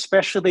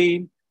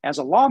 especially as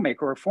a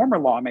lawmaker or a former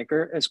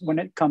lawmaker, as when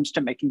it comes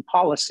to making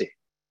policy?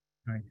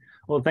 Right.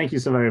 Well, thank you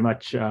so very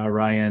much,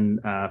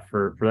 Ryan,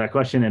 for that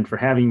question and for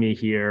having me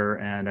here.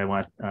 And I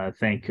want to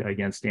thank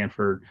again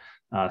Stanford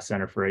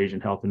Center for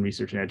Asian Health and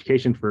Research and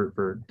Education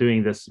for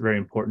doing this very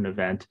important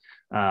event.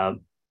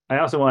 I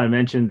also want to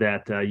mention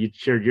that you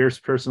shared your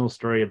personal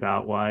story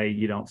about why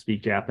you don't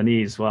speak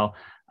Japanese. Well,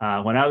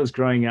 when I was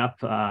growing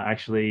up,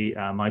 actually,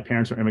 my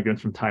parents were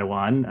immigrants from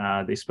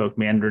Taiwan. They spoke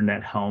Mandarin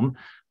at home.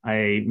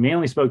 I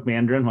mainly spoke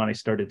Mandarin when I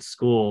started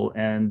school,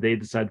 and they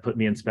decided to put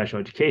me in special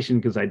education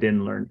because I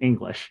didn't learn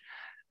English.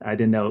 I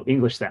didn't know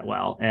English that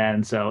well.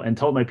 And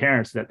told my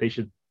parents that they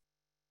should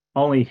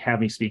only have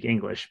me speak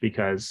English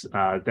because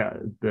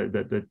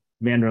the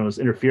Mandarin was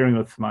interfering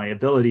with my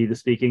ability to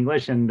speak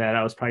English, and that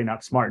I was probably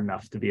not smart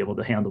enough to be able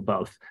to handle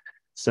both.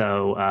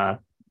 So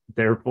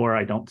therefore,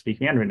 I don't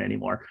speak Mandarin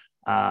anymore.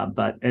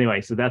 But anyway,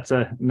 so that's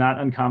a not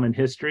uncommon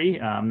history.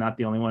 I'm not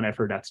the only one I've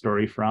heard that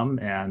story from.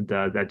 And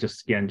that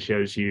just, again,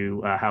 shows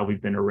you how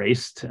we've been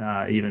erased,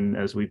 even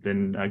as we've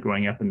been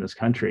growing up in this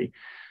country.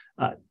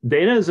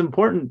 Data is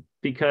important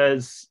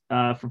because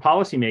for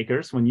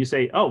policymakers, when you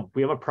say, oh,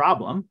 we have a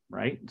problem,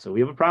 right? So we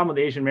have a problem with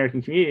the Asian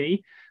American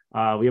community.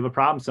 We have a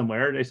problem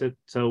somewhere. They said,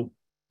 so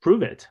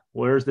prove it.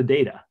 Where's the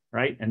data,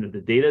 right? And if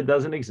the data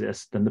doesn't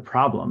exist, then the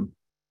problem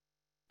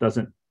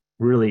doesn't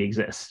really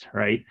exist,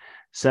 right?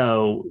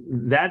 So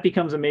that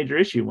becomes a major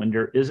issue when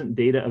there isn't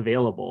data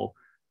available.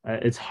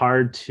 It's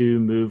hard to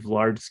move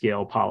large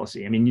scale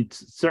policy. I mean,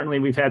 certainly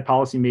we've had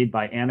policy made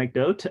by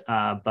anecdote,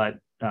 but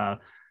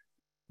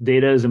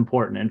data is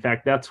important. In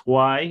fact, that's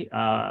why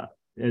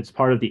it's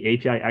part of the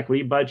API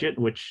equity budget,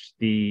 which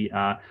the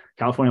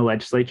California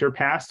legislature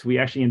passed. We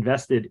actually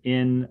invested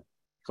in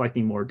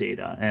collecting more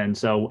data. And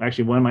so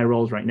actually one of my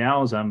roles right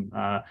now is I'm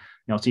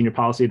senior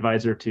policy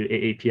advisor to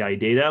AAPI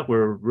data.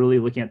 We're really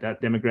looking at that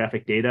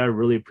demographic data. I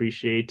really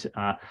appreciate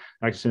Dr.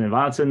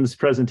 Srinivasan's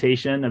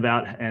presentation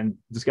and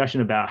discussion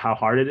about how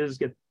hard it is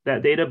to get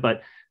that data.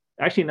 But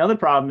actually another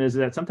problem is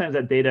that sometimes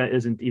that data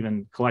isn't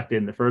even collected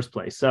in the first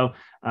place. So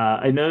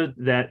I know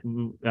that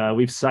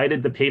we've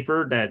cited the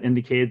paper that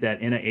indicated that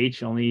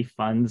NIH only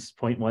funds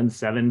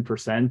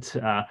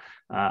 0.17%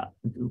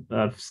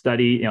 of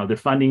study. The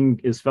funding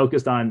is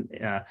focused on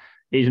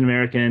Asian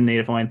American,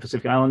 Native Hawaiian,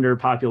 Pacific Islander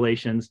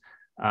populations.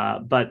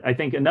 But I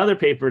think another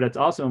paper that's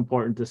also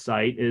important to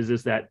cite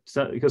is that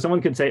because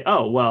someone could say,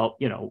 oh, well,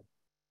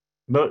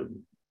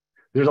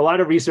 there's a lot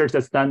of research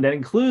that's done that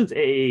includes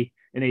AA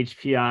and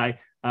HPI,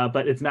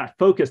 but it's not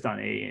focused on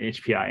AA and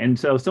HPI. And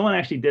so someone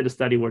actually did a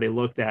study where they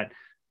looked at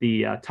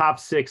the top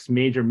 6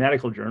 major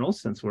medical journals,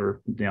 since we'll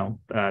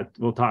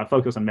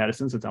focus on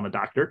medicine since I'm a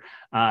doctor,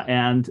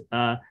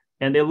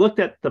 and they looked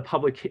at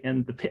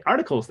the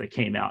articles that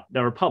came out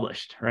that were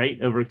published,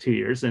 right, over 2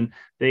 years. And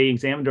they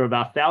examined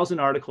about 1,000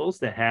 articles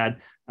that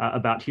had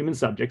about human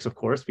subjects, of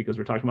course, because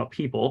we're talking about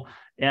people.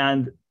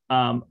 And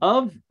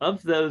of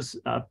those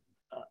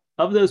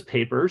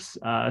papers,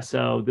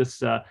 so this,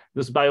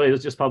 by the way,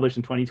 was just published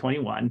in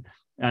 2021.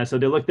 So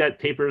they looked at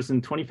papers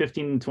in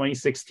 2015 and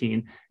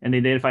 2016, and they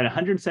identified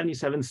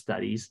 177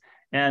 studies,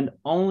 and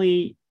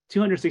only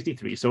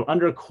 263, so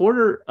under a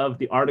quarter of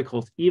the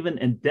articles even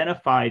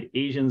identified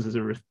Asians as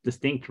a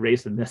distinct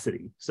race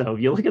ethnicity. So if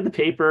you look at the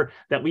paper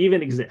that we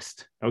even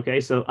exist,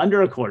 okay, so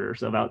under a quarter,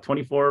 so about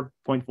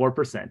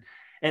 24.4%.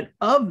 And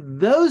of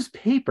those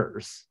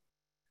papers,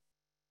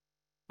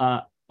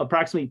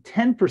 approximately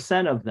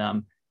 10% of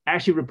them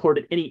actually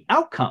reported any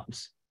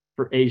outcomes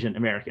for Asian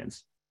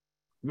Americans,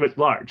 writ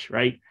large,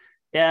 right?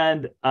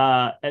 And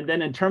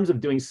then in terms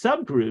of doing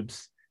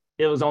subgroups,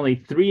 it was only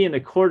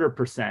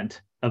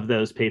 3.25% of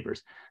those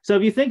papers. So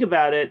if you think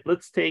about it,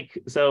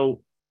 all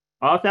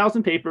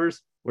 1,000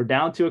 papers, we're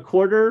down to a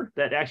quarter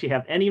that actually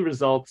have any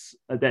results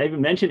that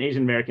even mention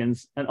Asian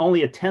Americans, and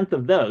only 1/10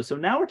 of those. So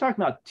now we're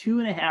talking about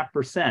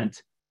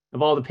 2.5%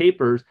 of all the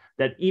papers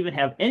that even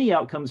have any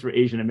outcomes for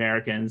Asian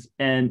Americans,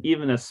 and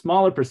even a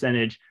smaller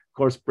percentage, of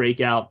course, break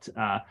out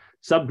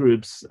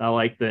subgroups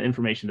like the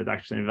information that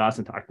Dr.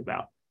 Srinivasan talked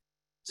about.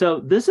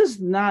 So this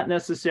is not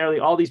necessarily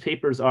all these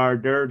papers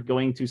they're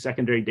going to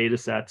secondary data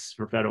sets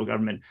for federal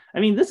government. I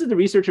mean, this is the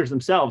researchers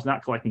themselves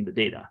not collecting the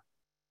data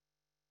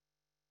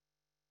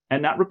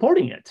and not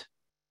reporting it.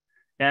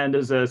 And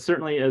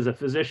certainly as a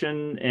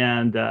physician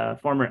and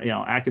former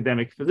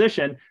academic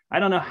physician, I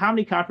don't know how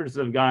many conferences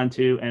I've gone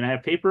to, and I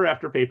have paper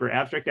after paper,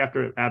 abstract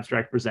after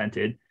abstract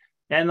presented,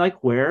 and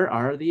like, where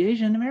are the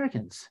Asian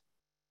Americans?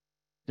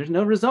 There's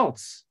no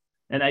results.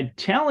 And I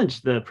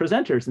challenged the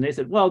presenters, and they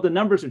said, well, the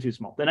numbers are too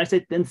small. Then I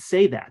said, then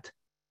say that.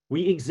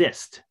 We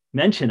exist.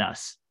 Mention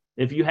us.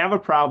 If you have a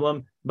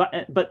problem,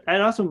 but I'd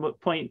also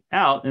point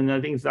out, and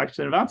I think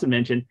Dr. Srinivasan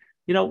mentioned,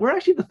 we're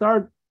actually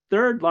the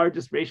third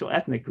largest racial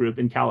ethnic group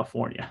in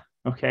California,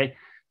 okay?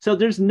 So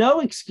there's no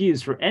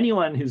excuse for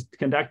anyone who's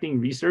conducting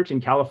research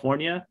in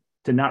California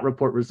to not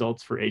report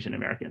results for Asian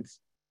Americans,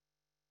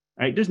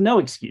 right? There's no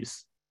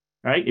excuse,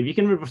 right? If you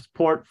can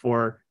report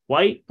for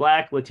white,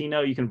 Black,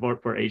 Latino, you can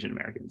report for Asian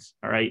Americans,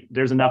 all right?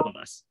 There's enough of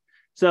us.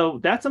 So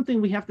that's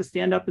something we have to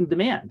stand up and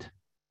demand.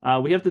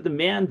 We have to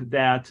demand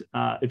that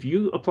if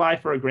you apply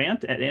for a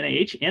grant at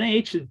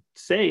NIH should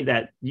say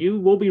that you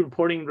will be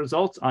reporting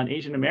results on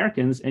Asian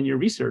Americans in your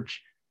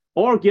research,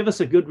 or give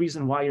us a good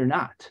reason why you're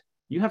not.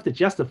 You have to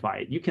justify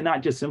it. You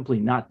cannot just simply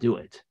not do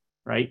it,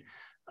 right?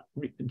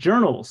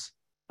 Journals,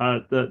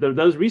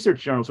 those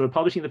research journals who are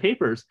publishing the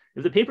papers,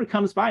 if the paper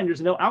comes by and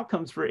there's no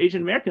outcomes for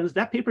Asian Americans,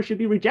 that paper should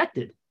be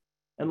rejected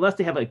unless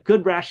they have a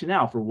good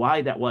rationale for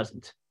why that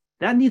wasn't.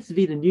 That needs to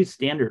be the new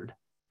standard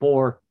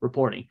for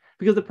reporting.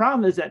 Because the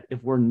problem is that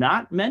if we're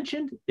not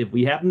mentioned, if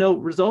we have no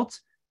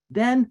results,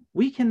 then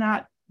we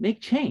cannot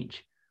make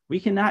change. We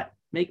cannot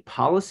make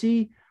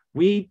policy.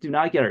 We do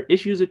not get our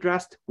issues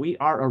addressed. We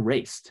are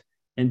erased.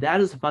 And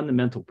that is a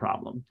fundamental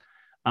problem.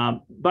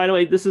 By the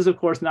way, this is, of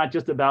course, not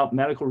just about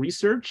medical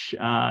research.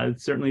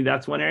 Certainly,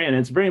 that's one area. And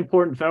it's very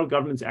important. The federal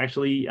government's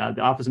actually,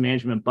 the Office of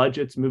Management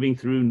Budget's moving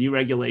through new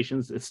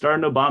regulations. It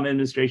started in the Obama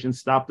administration,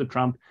 stopped the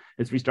Trump.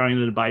 It's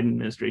restarting the Biden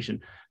administration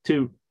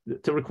to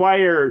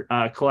require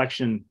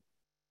collection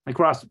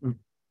across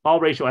all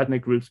racial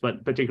ethnic groups,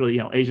 but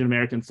particularly Asian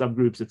American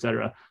subgroups, et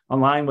cetera,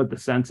 align with the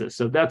census.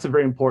 So that's a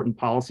very important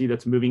policy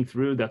that's moving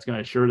through. That's going to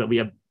ensure that we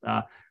have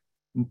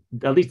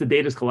at least the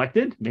data is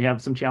collected. May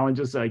have some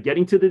challenges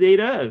getting to the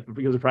data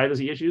because of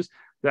privacy issues.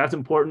 That's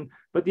important.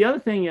 But the other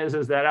thing is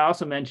that I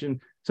also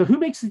mentioned, so who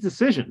makes these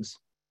decisions,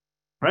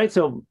 right?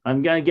 So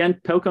I'm going to again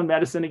poke on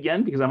medicine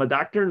again because I'm a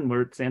doctor and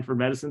we're at Stanford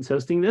Medicine's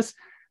hosting this.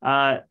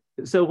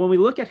 So when we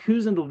look at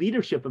who's in the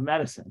leadership of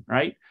medicine,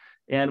 right?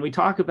 And we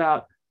talk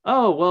about,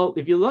 oh, well,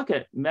 if you look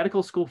at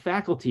medical school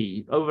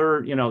faculty,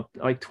 over,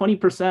 like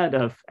 20%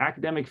 of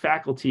academic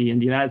faculty in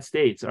the United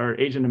States are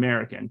Asian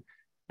American.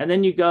 And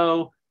then you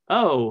go,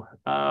 oh,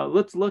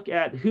 let's look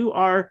at who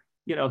are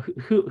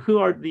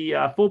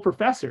the full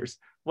professors.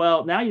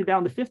 Well, now you're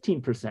down to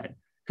 15%.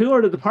 Who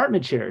are the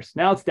department chairs?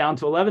 Now it's down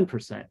to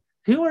 11%.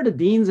 Who are the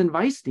deans and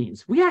vice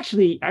deans? We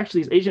actually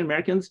as Asian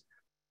Americans,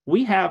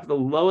 we have the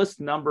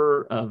lowest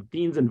number of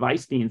deans and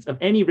vice deans of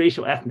any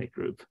racial ethnic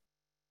group.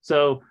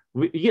 So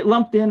we get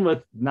lumped in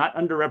with not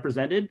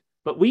underrepresented,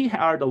 but we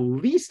are the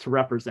least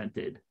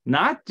represented,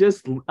 not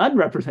just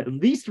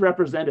unrepresented, least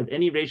represented of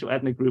any racial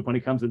ethnic group when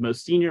it comes to the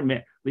most senior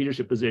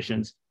leadership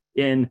positions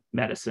in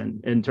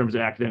medicine, in terms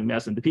of academic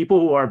medicine. The people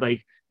who are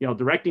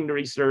directing the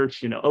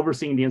research,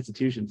 overseeing the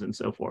institutions and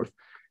so forth.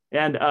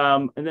 And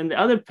then the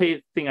other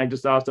thing I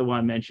just also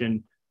want to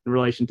mention in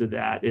relation to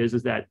that is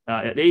that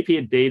at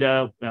AP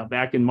Data,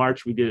 back in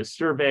March, we did a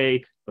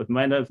survey with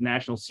Meta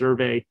National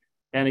Survey.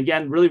 And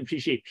again, really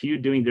appreciate Pew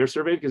doing their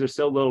survey because there's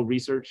so little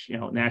research,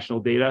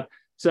 national data.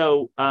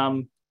 So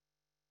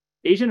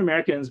Asian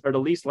Americans are the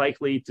least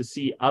likely to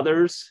see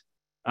others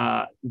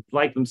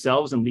like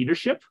themselves in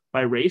leadership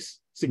by race,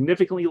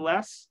 significantly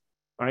less.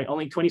 All right,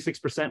 only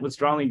 26% would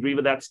strongly agree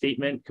with that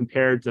statement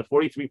compared to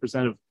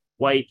 43% of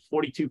white,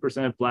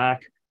 42% of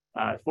Black,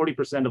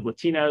 40% of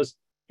Latinos,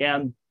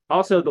 and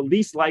also the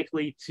least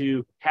likely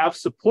to have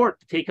support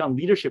to take on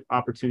leadership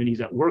opportunities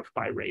at work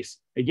by race.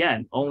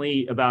 Again,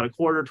 only about a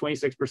quarter,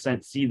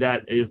 26% see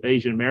that of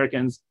Asian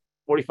Americans,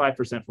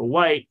 45% for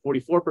white,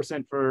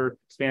 44% for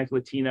Hispanic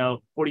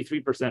Latino,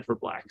 43% for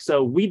Black.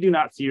 So we do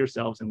not see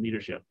ourselves in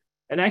leadership.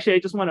 And actually, I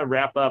just want to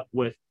wrap up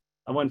with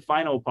one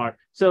final part.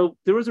 So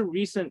there was a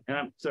recent,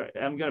 and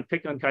I'm going to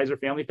pick on Kaiser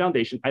Family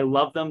Foundation. I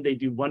love them. They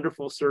do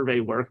wonderful survey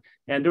work.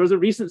 And there was a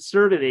recent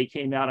survey that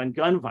came out on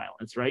gun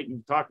violence, right?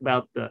 And talk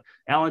about the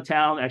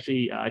Allentown,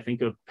 actually, I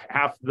think of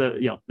half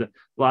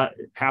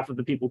of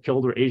the people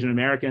killed were Asian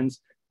Americans.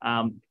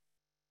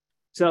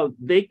 So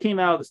they came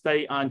out with a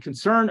study on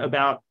concern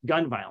about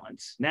gun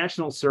violence,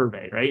 national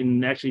survey, right?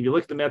 And actually, if you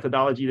look at the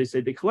methodology, they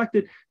say they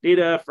collected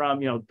data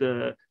from,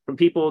 from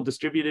people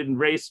distributed in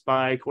race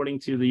according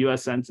to the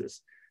U.S.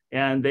 Census,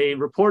 and they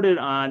reported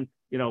on,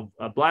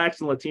 Blacks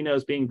and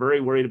Latinos being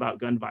very worried about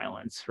gun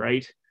violence,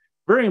 right?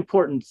 Very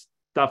important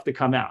stuff to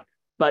come out,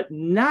 but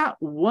not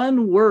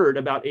one word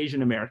about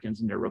Asian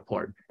Americans in their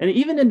report. And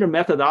even in their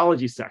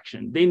methodology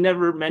section, they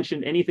never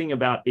mentioned anything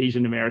about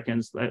Asian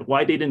Americans,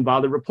 why they didn't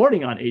bother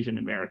reporting on Asian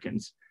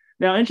Americans.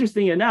 Now,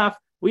 interesting enough,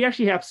 we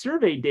actually have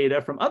survey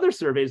data from other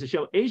surveys that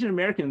show Asian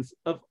Americans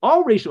of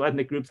all racial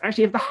ethnic groups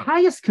actually have the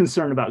highest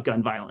concern about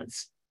gun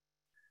violence.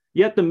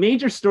 Yet the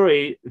major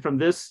story from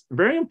this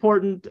very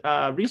important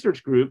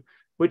research group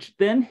which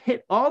then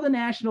hit all the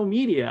national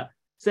media,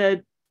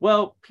 said,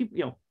 well,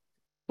 people,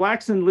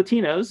 Blacks and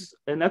Latinos,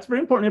 and that's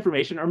very important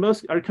information, are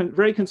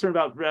very concerned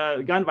about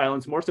gun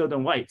violence more so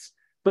than whites,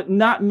 but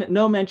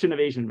no mention of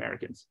Asian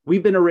Americans.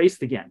 We've been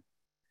erased again.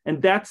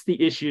 And that's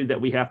the issue that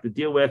we have to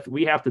deal with.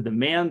 We have to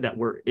demand that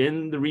we're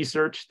in the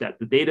research, that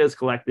the data is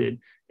collected,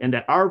 and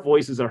that our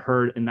voices are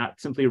heard and not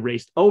simply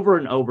erased over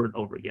and over and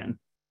over again.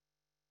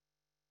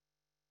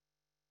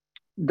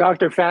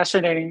 Doctor,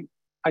 fascinating.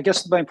 I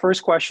guess my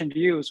first question to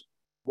you is,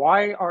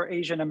 why are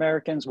Asian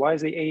Americans, why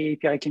is the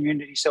AAPI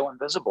community so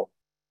invisible?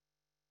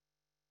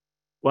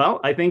 Well,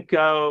 I think,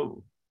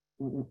 for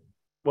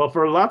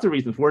lots of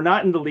reasons. We're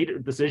not in the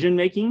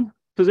decision-making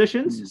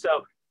positions.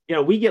 So,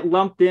 we get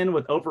lumped in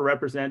with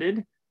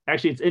overrepresented.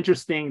 Actually, it's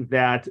interesting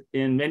that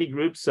in many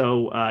groups,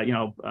 so,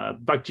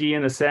 Buck G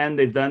and Ascend,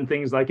 they've done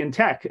things like in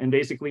tech. And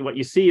basically what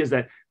you see is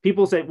that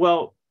people say,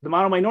 well, the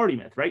model minority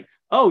myth, right?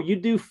 Oh, you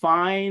do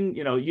fine.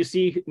 You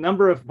see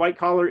number of white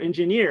collar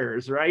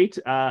engineers, right?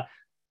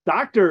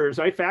 Doctors,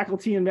 right?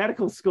 Faculty in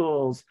medical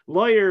schools,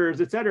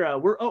 lawyers, et cetera.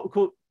 We're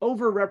quote,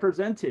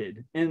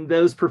 overrepresented in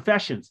those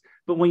professions.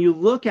 But when you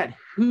look at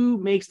who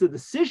makes the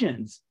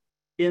decisions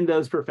in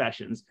those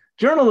professions,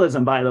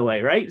 journalism, by the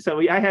way, right? So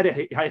I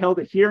held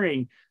a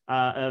hearing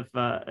of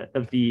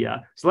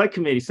the select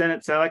committee,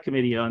 Senate Select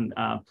Committee on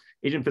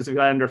Asian Pacific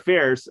Islander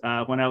Affairs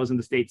when I was in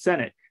the state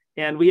Senate.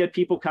 And we had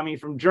people coming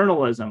from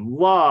journalism,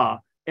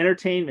 law,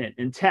 entertainment,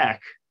 and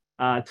tech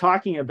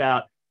talking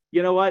about,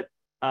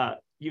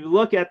 you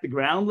look at the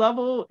ground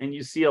level and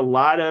you see a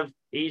lot of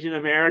Asian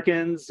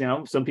Americans,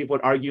 some people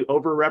would argue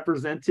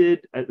overrepresented.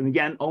 And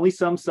again, only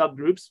some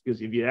subgroups,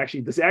 because if you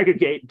actually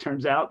disaggregate, it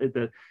turns out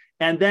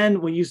and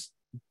then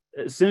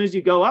as soon as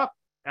you go up,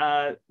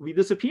 we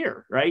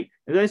disappear, right?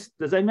 As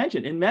I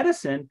mentioned, in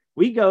medicine,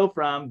 we go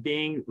from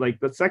being like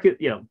the second,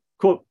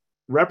 quote,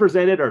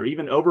 represented or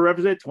even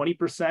overrepresented,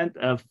 20%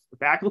 of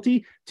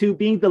faculty, to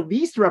being the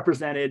least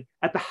represented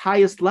at the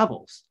highest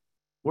levels.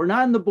 We're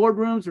not in the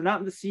boardrooms, we're not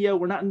in the CEO,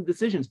 we're not in the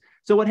decisions.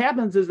 So what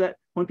happens is that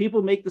when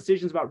people make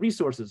decisions about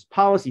resources,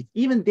 policies,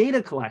 even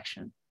data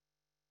collection,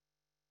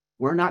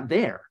 we're not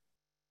there.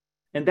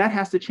 And that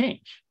has to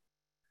change,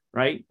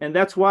 right? And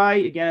that's why,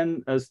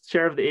 again, as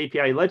chair of the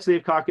API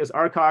Legislative Caucus,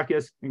 our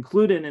caucus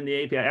included in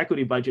the API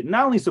equity budget,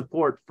 not only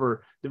support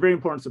for the very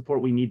important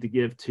support we need to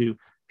give to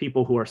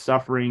people who are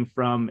suffering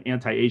from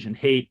anti-Asian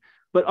hate,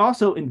 but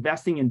also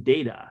investing in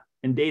data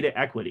and data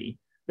equity,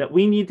 that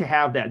we need to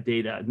have that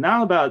data,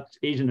 not about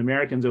Asian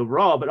Americans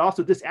overall, but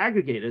also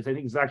disaggregated, as I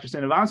think Dr.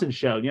 Srinivasan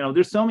showed.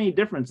 There's so many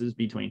differences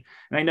between,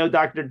 and I know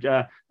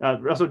Dr.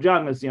 Russell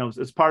Jung is,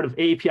 as part of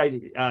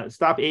AAPI,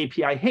 Stop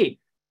AAPI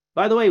Hate.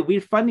 By the way, we're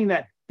funding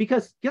that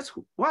because guess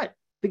what?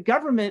 The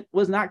government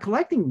was not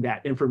collecting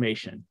that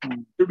information.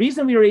 The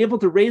reason we were able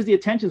to raise the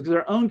attention is because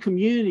our own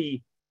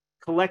community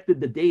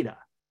collected the data.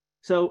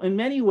 So in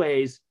many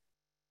ways,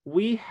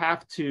 we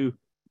have to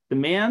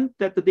demand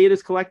that the data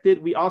is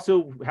collected. We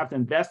also have to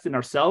invest in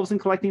ourselves in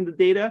collecting the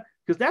data,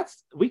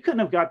 because we couldn't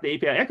have got the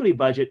API equity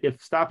budget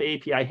if Stop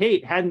API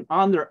Hate hadn't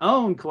on their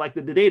own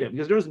collected the data,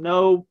 because there's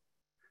no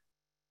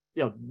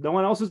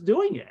one else is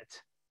doing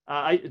it.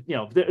 I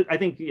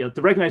think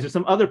to recognize there's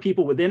some other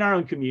people within our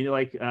own community,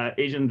 like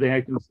Asian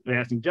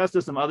Advancing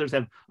Justice, some others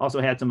have also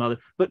had some other,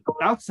 but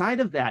outside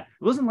of that,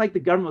 it wasn't like the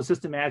government was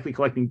systematically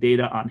collecting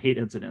data on hate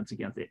incidents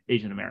against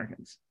Asian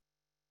Americans.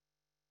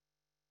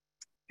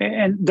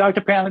 And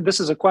Dr. Pan, this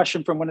is a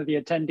question from one of the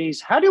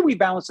attendees. How do we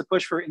balance the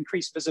push for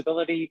increased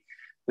visibility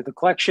with the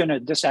collection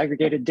of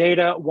disaggregated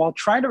data while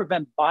trying to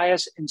prevent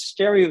bias and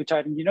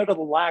stereotyping, to the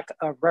lack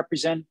of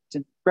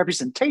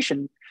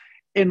representation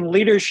in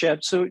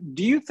leadership? So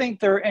do you think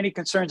there are any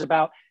concerns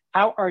about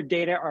how our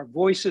data, our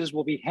voices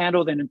will be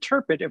handled and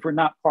interpreted if we're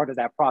not part of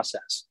that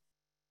process?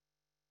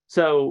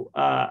 So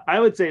I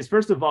would say,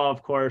 first of all,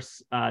 of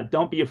course,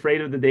 don't be afraid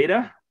of the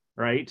data,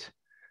 right?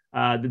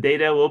 The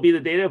data will be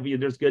the data. If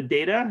there's good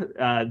data,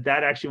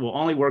 that actually will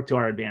only work to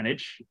our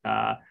advantage.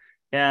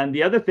 And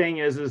the other thing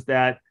is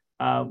that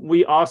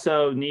we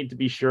also need to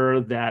be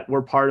sure that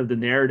we're part of the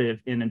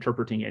narrative in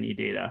interpreting any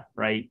data,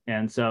 right?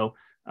 And so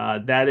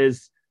that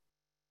is,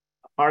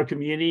 our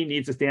community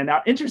needs to stand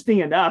out. Interesting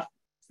enough,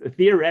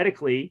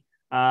 theoretically,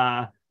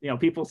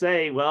 people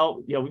say,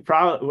 well,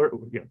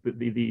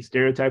 the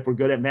stereotype, we're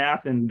good at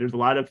math, and there's a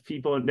lot of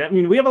people.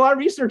 We have a lot of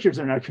researchers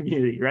in our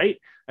community, right?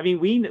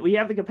 We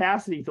have the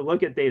capacity to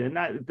look at data.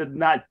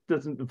 Not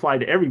doesn't apply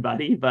to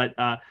everybody, but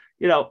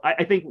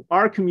I think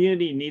our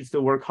community needs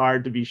to work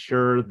hard to be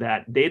sure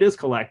that data is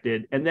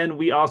collected, and then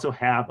we also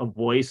have a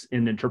voice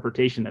in the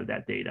interpretation of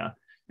that data.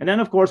 And then,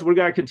 of course, we're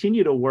going to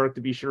continue to work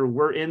to be sure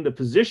we're in the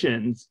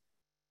positions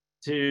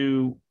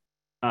to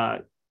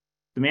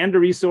demand the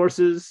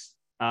resources,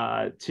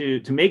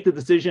 to make the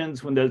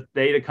decisions when the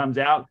data comes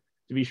out,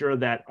 to be sure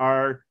that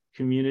our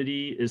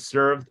community is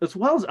served, as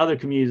well as other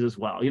communities as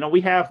well.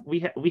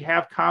 We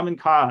have common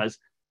cause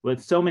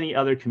with so many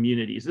other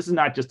communities. This is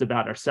not just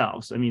about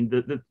ourselves.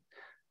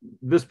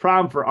 This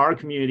problem for our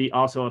community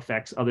also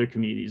affects other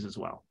communities as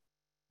well.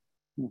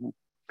 Mm-hmm.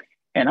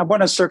 And I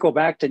want to circle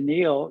back to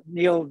Neil.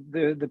 Neil,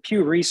 the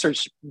Pew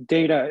Research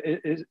data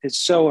is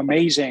so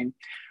amazing.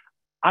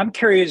 I'm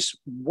curious,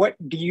 what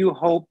do you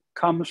hope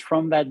comes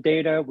from that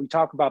data? We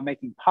talk about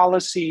making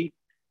policy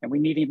and we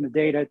need even the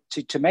data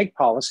to make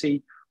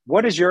policy.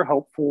 What is your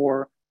hope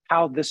for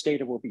how this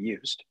data will be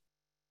used?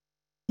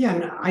 Yeah, I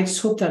mean, I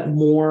just hope that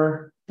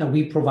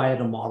we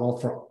provided a model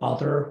for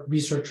other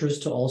researchers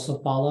to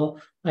also follow.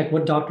 Like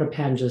what Dr.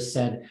 Pan just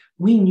said,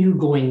 we knew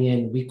going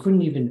in,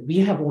 we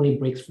have only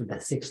breaks for the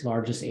 6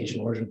 largest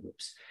Asian origin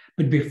groups.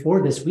 But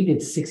before this, we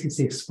did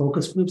 66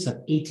 focus groups of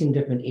 18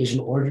 different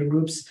Asian origin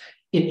groups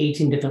in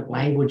 18 different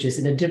languages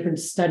in a different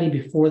study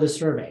before the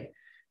survey,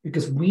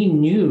 because we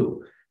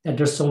knew that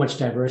there's so much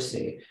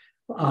diversity,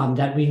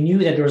 that we knew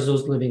that there was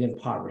those living in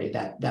poverty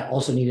that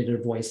also needed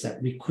a voice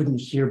that we couldn't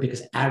hear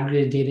because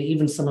aggregated data,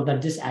 even some of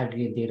that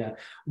disaggregated data,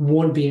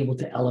 won't be able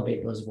to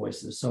elevate those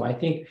voices. So I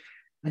think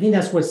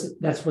that's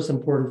what's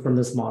important from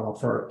this model.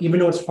 For even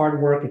though it's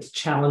hard work, it's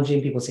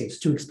challenging. People say it's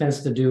too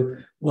expensive to do.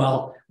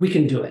 Well, we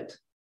can do it.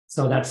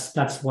 So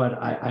that's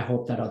what I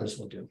hope that others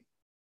will do.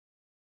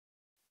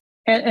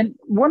 And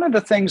one of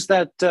the things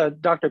that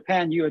Dr.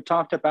 Pan, you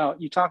talked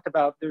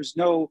about there's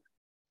no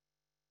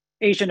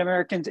Asian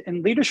Americans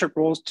in leadership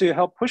roles to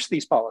help push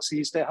these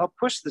policies, to help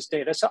push this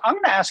data. So I'm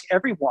going to ask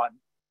everyone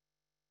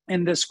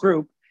in this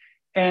group,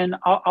 and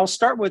I'll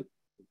start with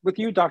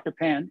you, Dr.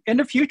 Pan. In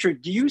the future,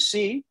 do you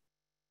see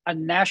a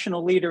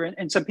national leader,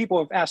 and some people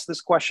have asked this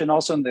question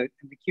also in the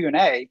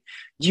Q&A,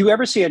 do you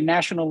ever see a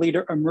national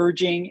leader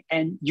emerging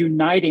and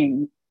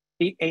uniting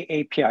the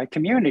AAPI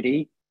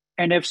community?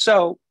 And if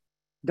so,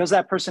 does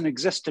that person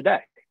exist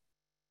today?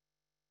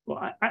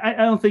 Well, I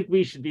don't think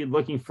we should be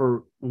looking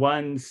for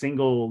one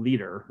single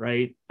leader,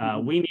 right?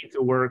 We need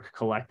to work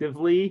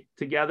collectively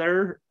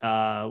together.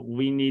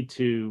 We need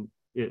to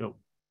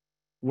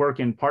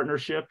work in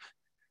partnership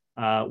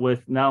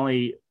with not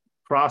only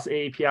cross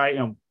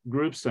AAPI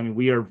groups. I mean,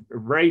 we are a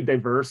very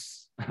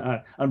diverse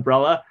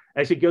umbrella.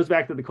 Actually, it goes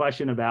back to the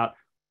question about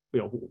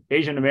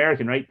Asian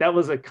American, right? That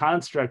was a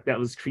construct that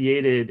was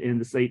created in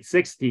the late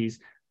 60s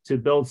to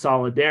build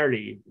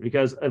solidarity,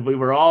 because if we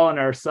were all in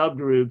our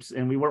subgroups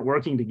and we weren't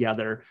working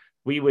together,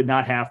 we would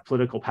not have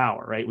political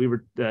power, right? We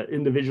were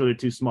individually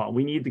too small.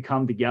 We need to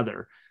come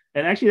together.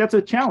 And actually that's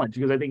a challenge,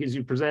 because I think as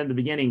you presented at the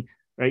beginning,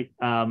 right,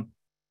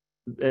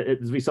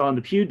 as we saw in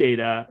the Pew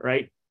data,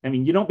 right, I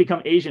mean, you don't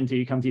become Asian until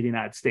you come to the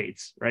United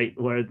States, right?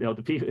 Where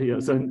the people,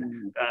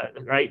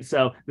 right?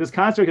 So this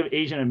construct of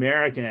Asian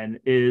American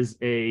is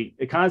a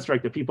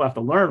construct that people have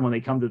to learn when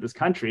they come to this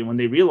country, when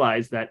they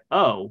realize that,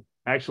 oh,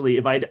 actually,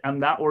 if I'm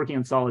not working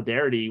in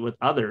solidarity with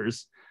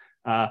others,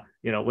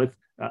 with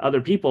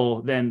other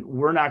people, then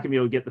we're not going to be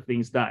able to get the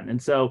things done.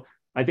 And so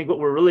I think what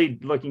we're really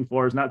looking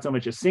for is not so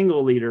much a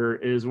single leader,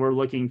 is we're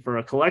looking for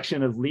a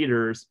collection of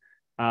leaders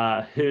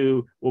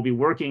who will be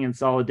working in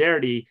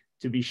solidarity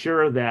to be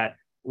sure that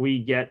we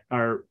get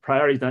our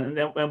priorities done.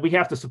 And we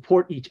have to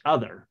support each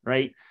other,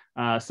 right?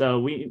 So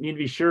we need to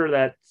be sure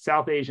that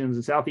South Asians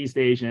and Southeast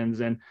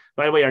Asians, and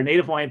by the way, our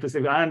Native Hawaiian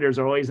Pacific Islanders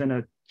are always in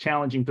a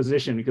challenging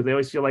position because they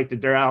always feel like that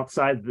they're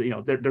outside,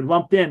 they're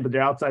lumped in, but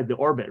they're outside the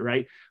orbit,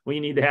 right? We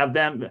need to have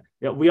them,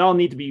 we all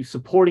need to be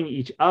supporting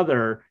each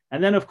other.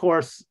 And then of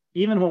course,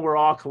 even when we're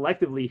all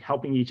collectively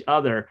helping each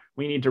other,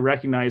 we need to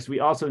recognize we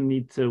also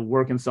need to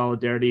work in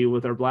solidarity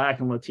with our Black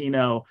and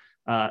Latino,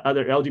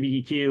 other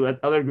LGBTQ,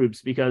 other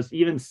groups, because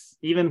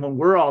even when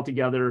we're all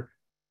together,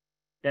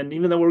 and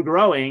even though we're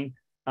growing,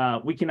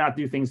 we cannot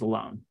do things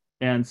alone.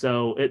 And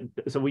so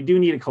we do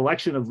need a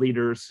collection of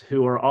leaders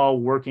who are all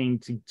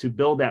working to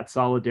build that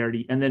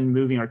solidarity and then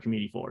moving our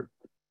community forward.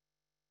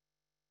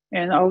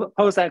 And I'll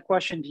pose that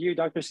question to you,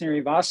 Dr.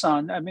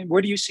 Srinivasan. I mean,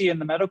 what do you see in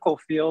the medical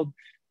field?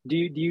 Do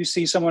you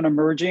see someone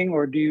emerging,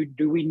 or do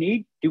we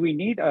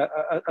need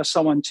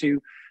someone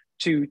to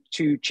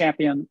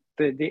champion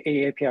the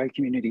AAPI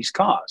community's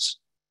cause?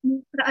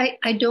 But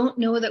I don't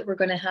know that we're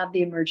going to have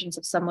the emergence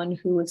of someone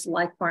who is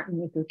like Martin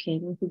Luther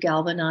King, who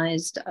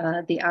galvanized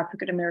the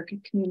African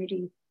American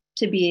community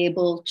to be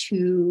able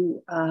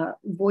to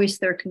voice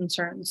their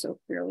concerns so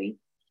clearly.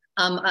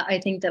 I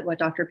think that what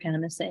Dr.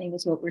 Pan is saying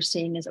is what we're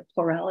seeing is a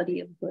plurality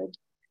of good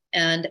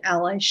and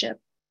allyship.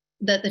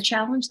 That the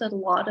challenge that a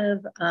lot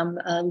of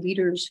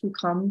leaders who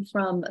come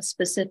from a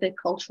specific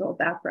cultural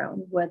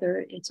background,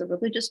 whether it's a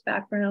religious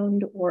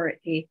background or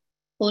a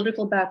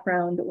political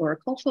background or a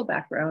cultural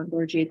background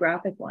or a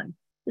geographic one,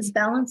 is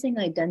balancing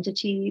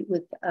identity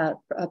with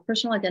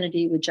personal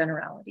identity with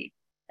generality,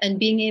 and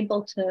being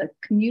able to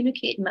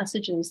communicate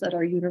messages that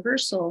are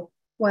universal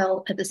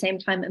while at the same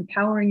time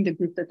empowering the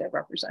group that they're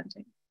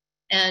representing.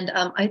 And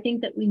I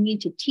think that we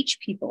need to teach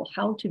people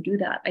how to do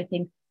that. I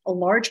think a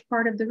large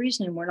part of the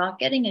reason we're not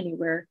getting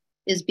anywhere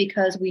is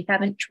because we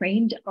haven't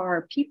trained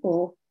our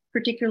people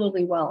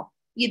particularly well,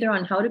 either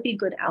on how to be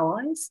good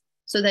allies,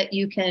 so that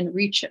you can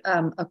reach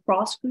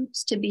across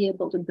groups to be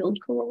able to build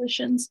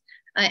coalitions,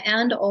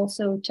 and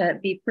also to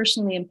be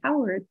personally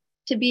empowered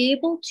to be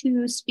able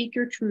to speak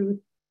your truth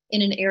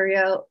in an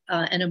area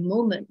and a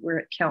moment where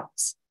it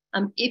counts.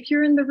 If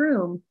you're in the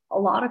room, a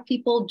lot of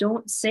people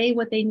don't say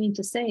what they need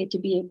to say to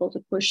be able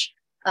to push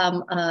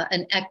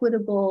an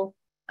equitable,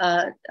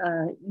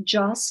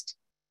 just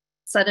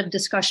set of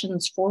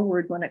discussions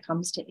forward when it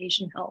comes to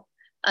Asian health.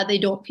 They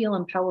don't feel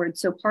empowered.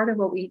 So part of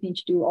what we need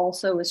to do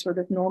also is sort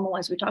of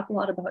normalize. We talk a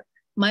lot about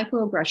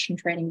microaggression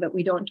training, but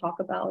we don't talk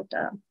about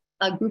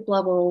a group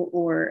level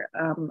or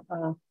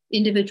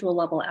individual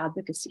level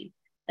advocacy.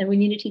 And we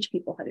need to teach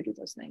people how to do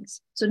those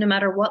things. So no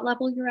matter what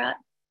level you're at,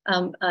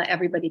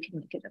 everybody can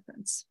make a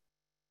difference.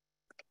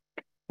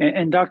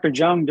 And Dr.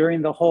 Jung,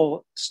 during the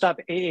whole Stop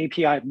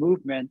AAPI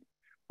movement,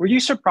 were you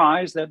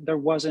surprised that there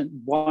wasn't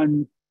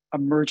one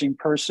emerging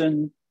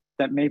person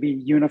that maybe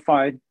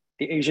unified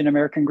the Asian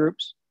American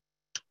groups?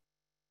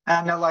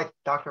 And no, like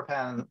Dr.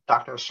 Pan and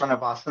Dr.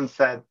 Srinivasan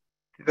said,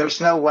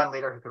 there's no one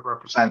leader who could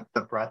represent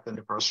the breadth and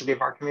diversity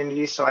of our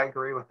community. So I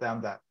agree with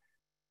them that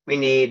we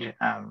need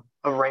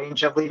a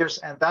range of leaders.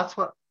 And that's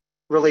what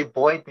really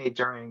buoyed me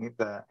during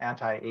the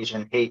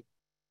anti-Asian hate,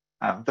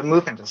 the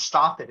movement to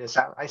stop it, is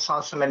that I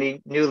saw so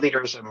many new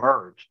leaders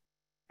emerge.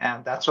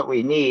 And that's what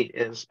we need,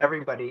 is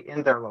everybody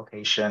in their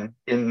location,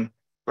 in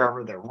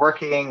wherever they're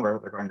working, wherever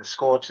they're going to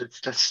school,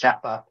 to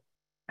step up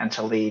and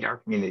to lead our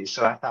community.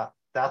 So I thought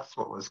that's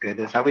what was good,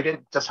 is that we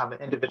didn't just have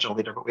an individual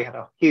leader, but we had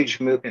a huge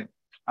movement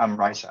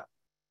rise up.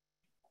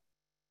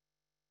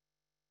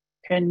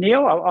 And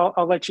Neil,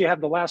 I'll let you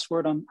have the last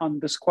word on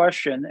this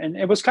question. And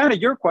it was kind of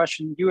your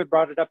question. You had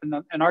brought it up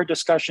in our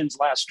discussions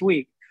last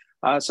week.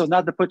 So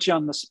not to put you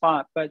on the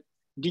spot, but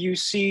do you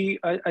see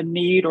a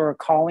need or a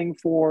calling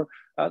for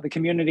the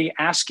community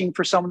asking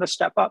for someone to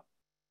step up?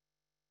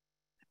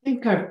 I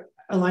think I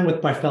align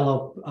with my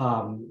fellow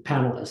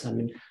panelists. I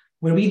mean,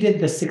 when we did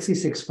the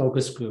 66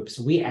 focus groups,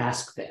 we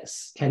asked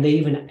this: can they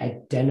even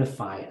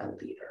identify a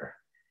leader?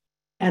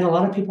 And a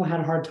lot of people had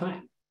a hard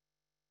time.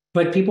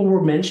 But people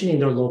were mentioning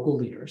their local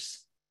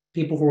leaders,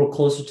 people who were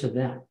closer to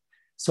them.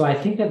 So I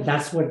think that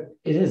that's what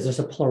it is. There's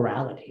a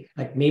plurality.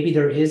 Like maybe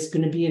there is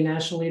going to be a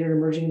national leader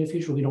emerging in the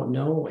future. We don't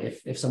know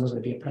if someone's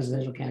going to be a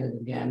presidential candidate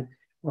again,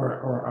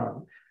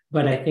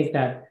 but I think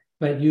that,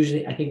 but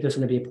usually I think there's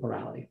going to be a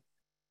plurality.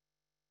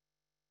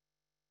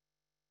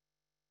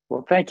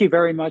 Well, thank you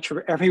very much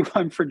for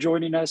everyone for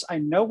joining us. I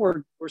know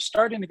we're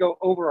starting to go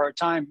over our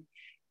time,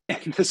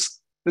 and this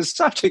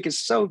subject is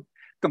so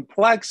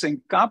complex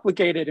and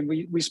complicated, and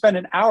we spent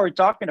an hour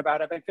talking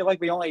about it. I feel like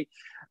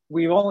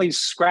we've only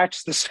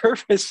scratched the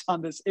surface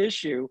on this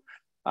issue,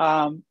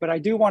 but I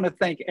do want to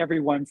thank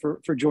everyone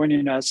for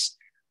joining us.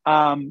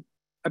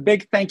 A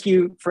big thank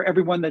you for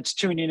everyone that's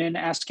tuning in,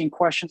 asking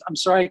questions. I'm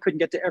sorry I couldn't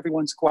get to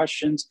everyone's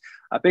questions.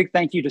 A big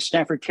thank you to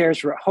Stanford Cares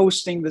for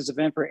hosting this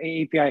event for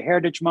AAPI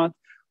Heritage Month.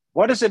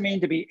 What does it mean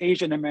to be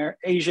Asian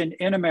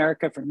in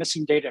America, for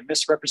missing data and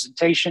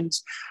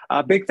misrepresentations?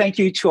 A big thank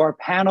you to our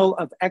panel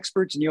of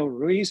experts: Neil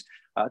Ruiz,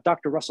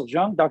 Dr. Russell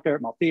Jung, Dr.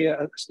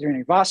 Malthea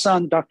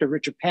Srinivasan, Dr.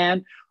 Richard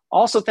Pan.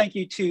 Also, thank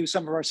you to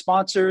some of our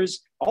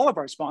sponsors, all of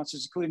our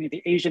sponsors, including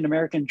the Asian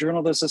American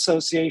Journalists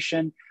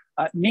Association.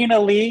 Nina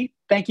Lee,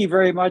 thank you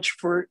very much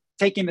for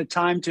taking the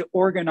time to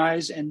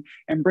organize and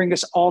bring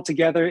us all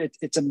together.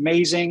 It's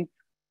amazing.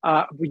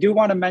 We do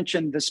want to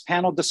mention this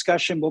panel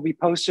discussion will be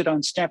posted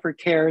on Stanford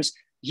Cares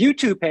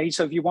YouTube page.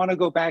 So if you want to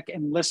go back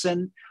and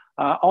listen.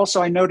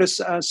 Also, I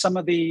noticed some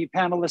of the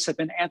panelists have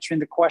been answering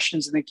the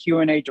questions in the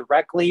Q&A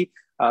directly,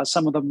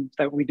 some of them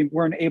that we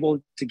weren't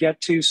able to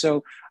get to.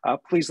 So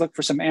please look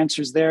for some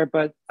answers there.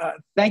 But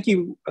thank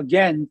you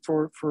again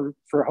for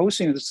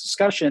hosting this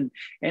discussion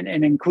and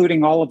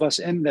including all of us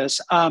in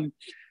this.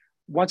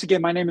 Once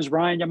again, my name is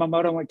Ryan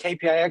Yamamoto with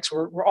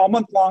KPIX. We're all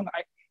month long.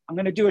 I'm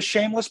going to do a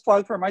shameless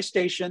plug for my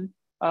station.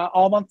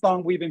 All month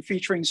long, we've been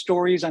featuring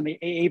stories on the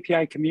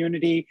AAPI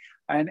community,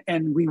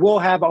 and we will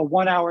have a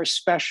 1-hour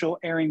special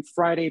airing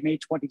Friday, May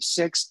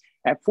 26th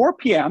at 4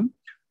 p.m.,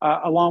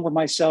 along with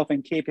myself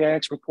and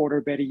KPIX reporter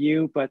Betty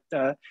Yu. But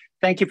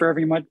thank you for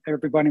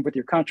everybody with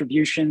your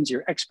contributions,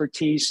 your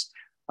expertise.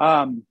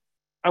 I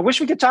wish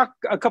we could talk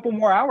a couple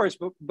more hours,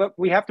 but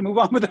we have to move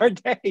on with our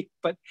day.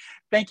 But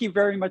thank you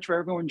very much for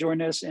everyone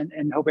joining us,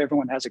 and hope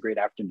everyone has a great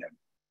afternoon.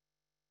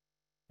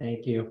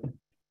 Thank you.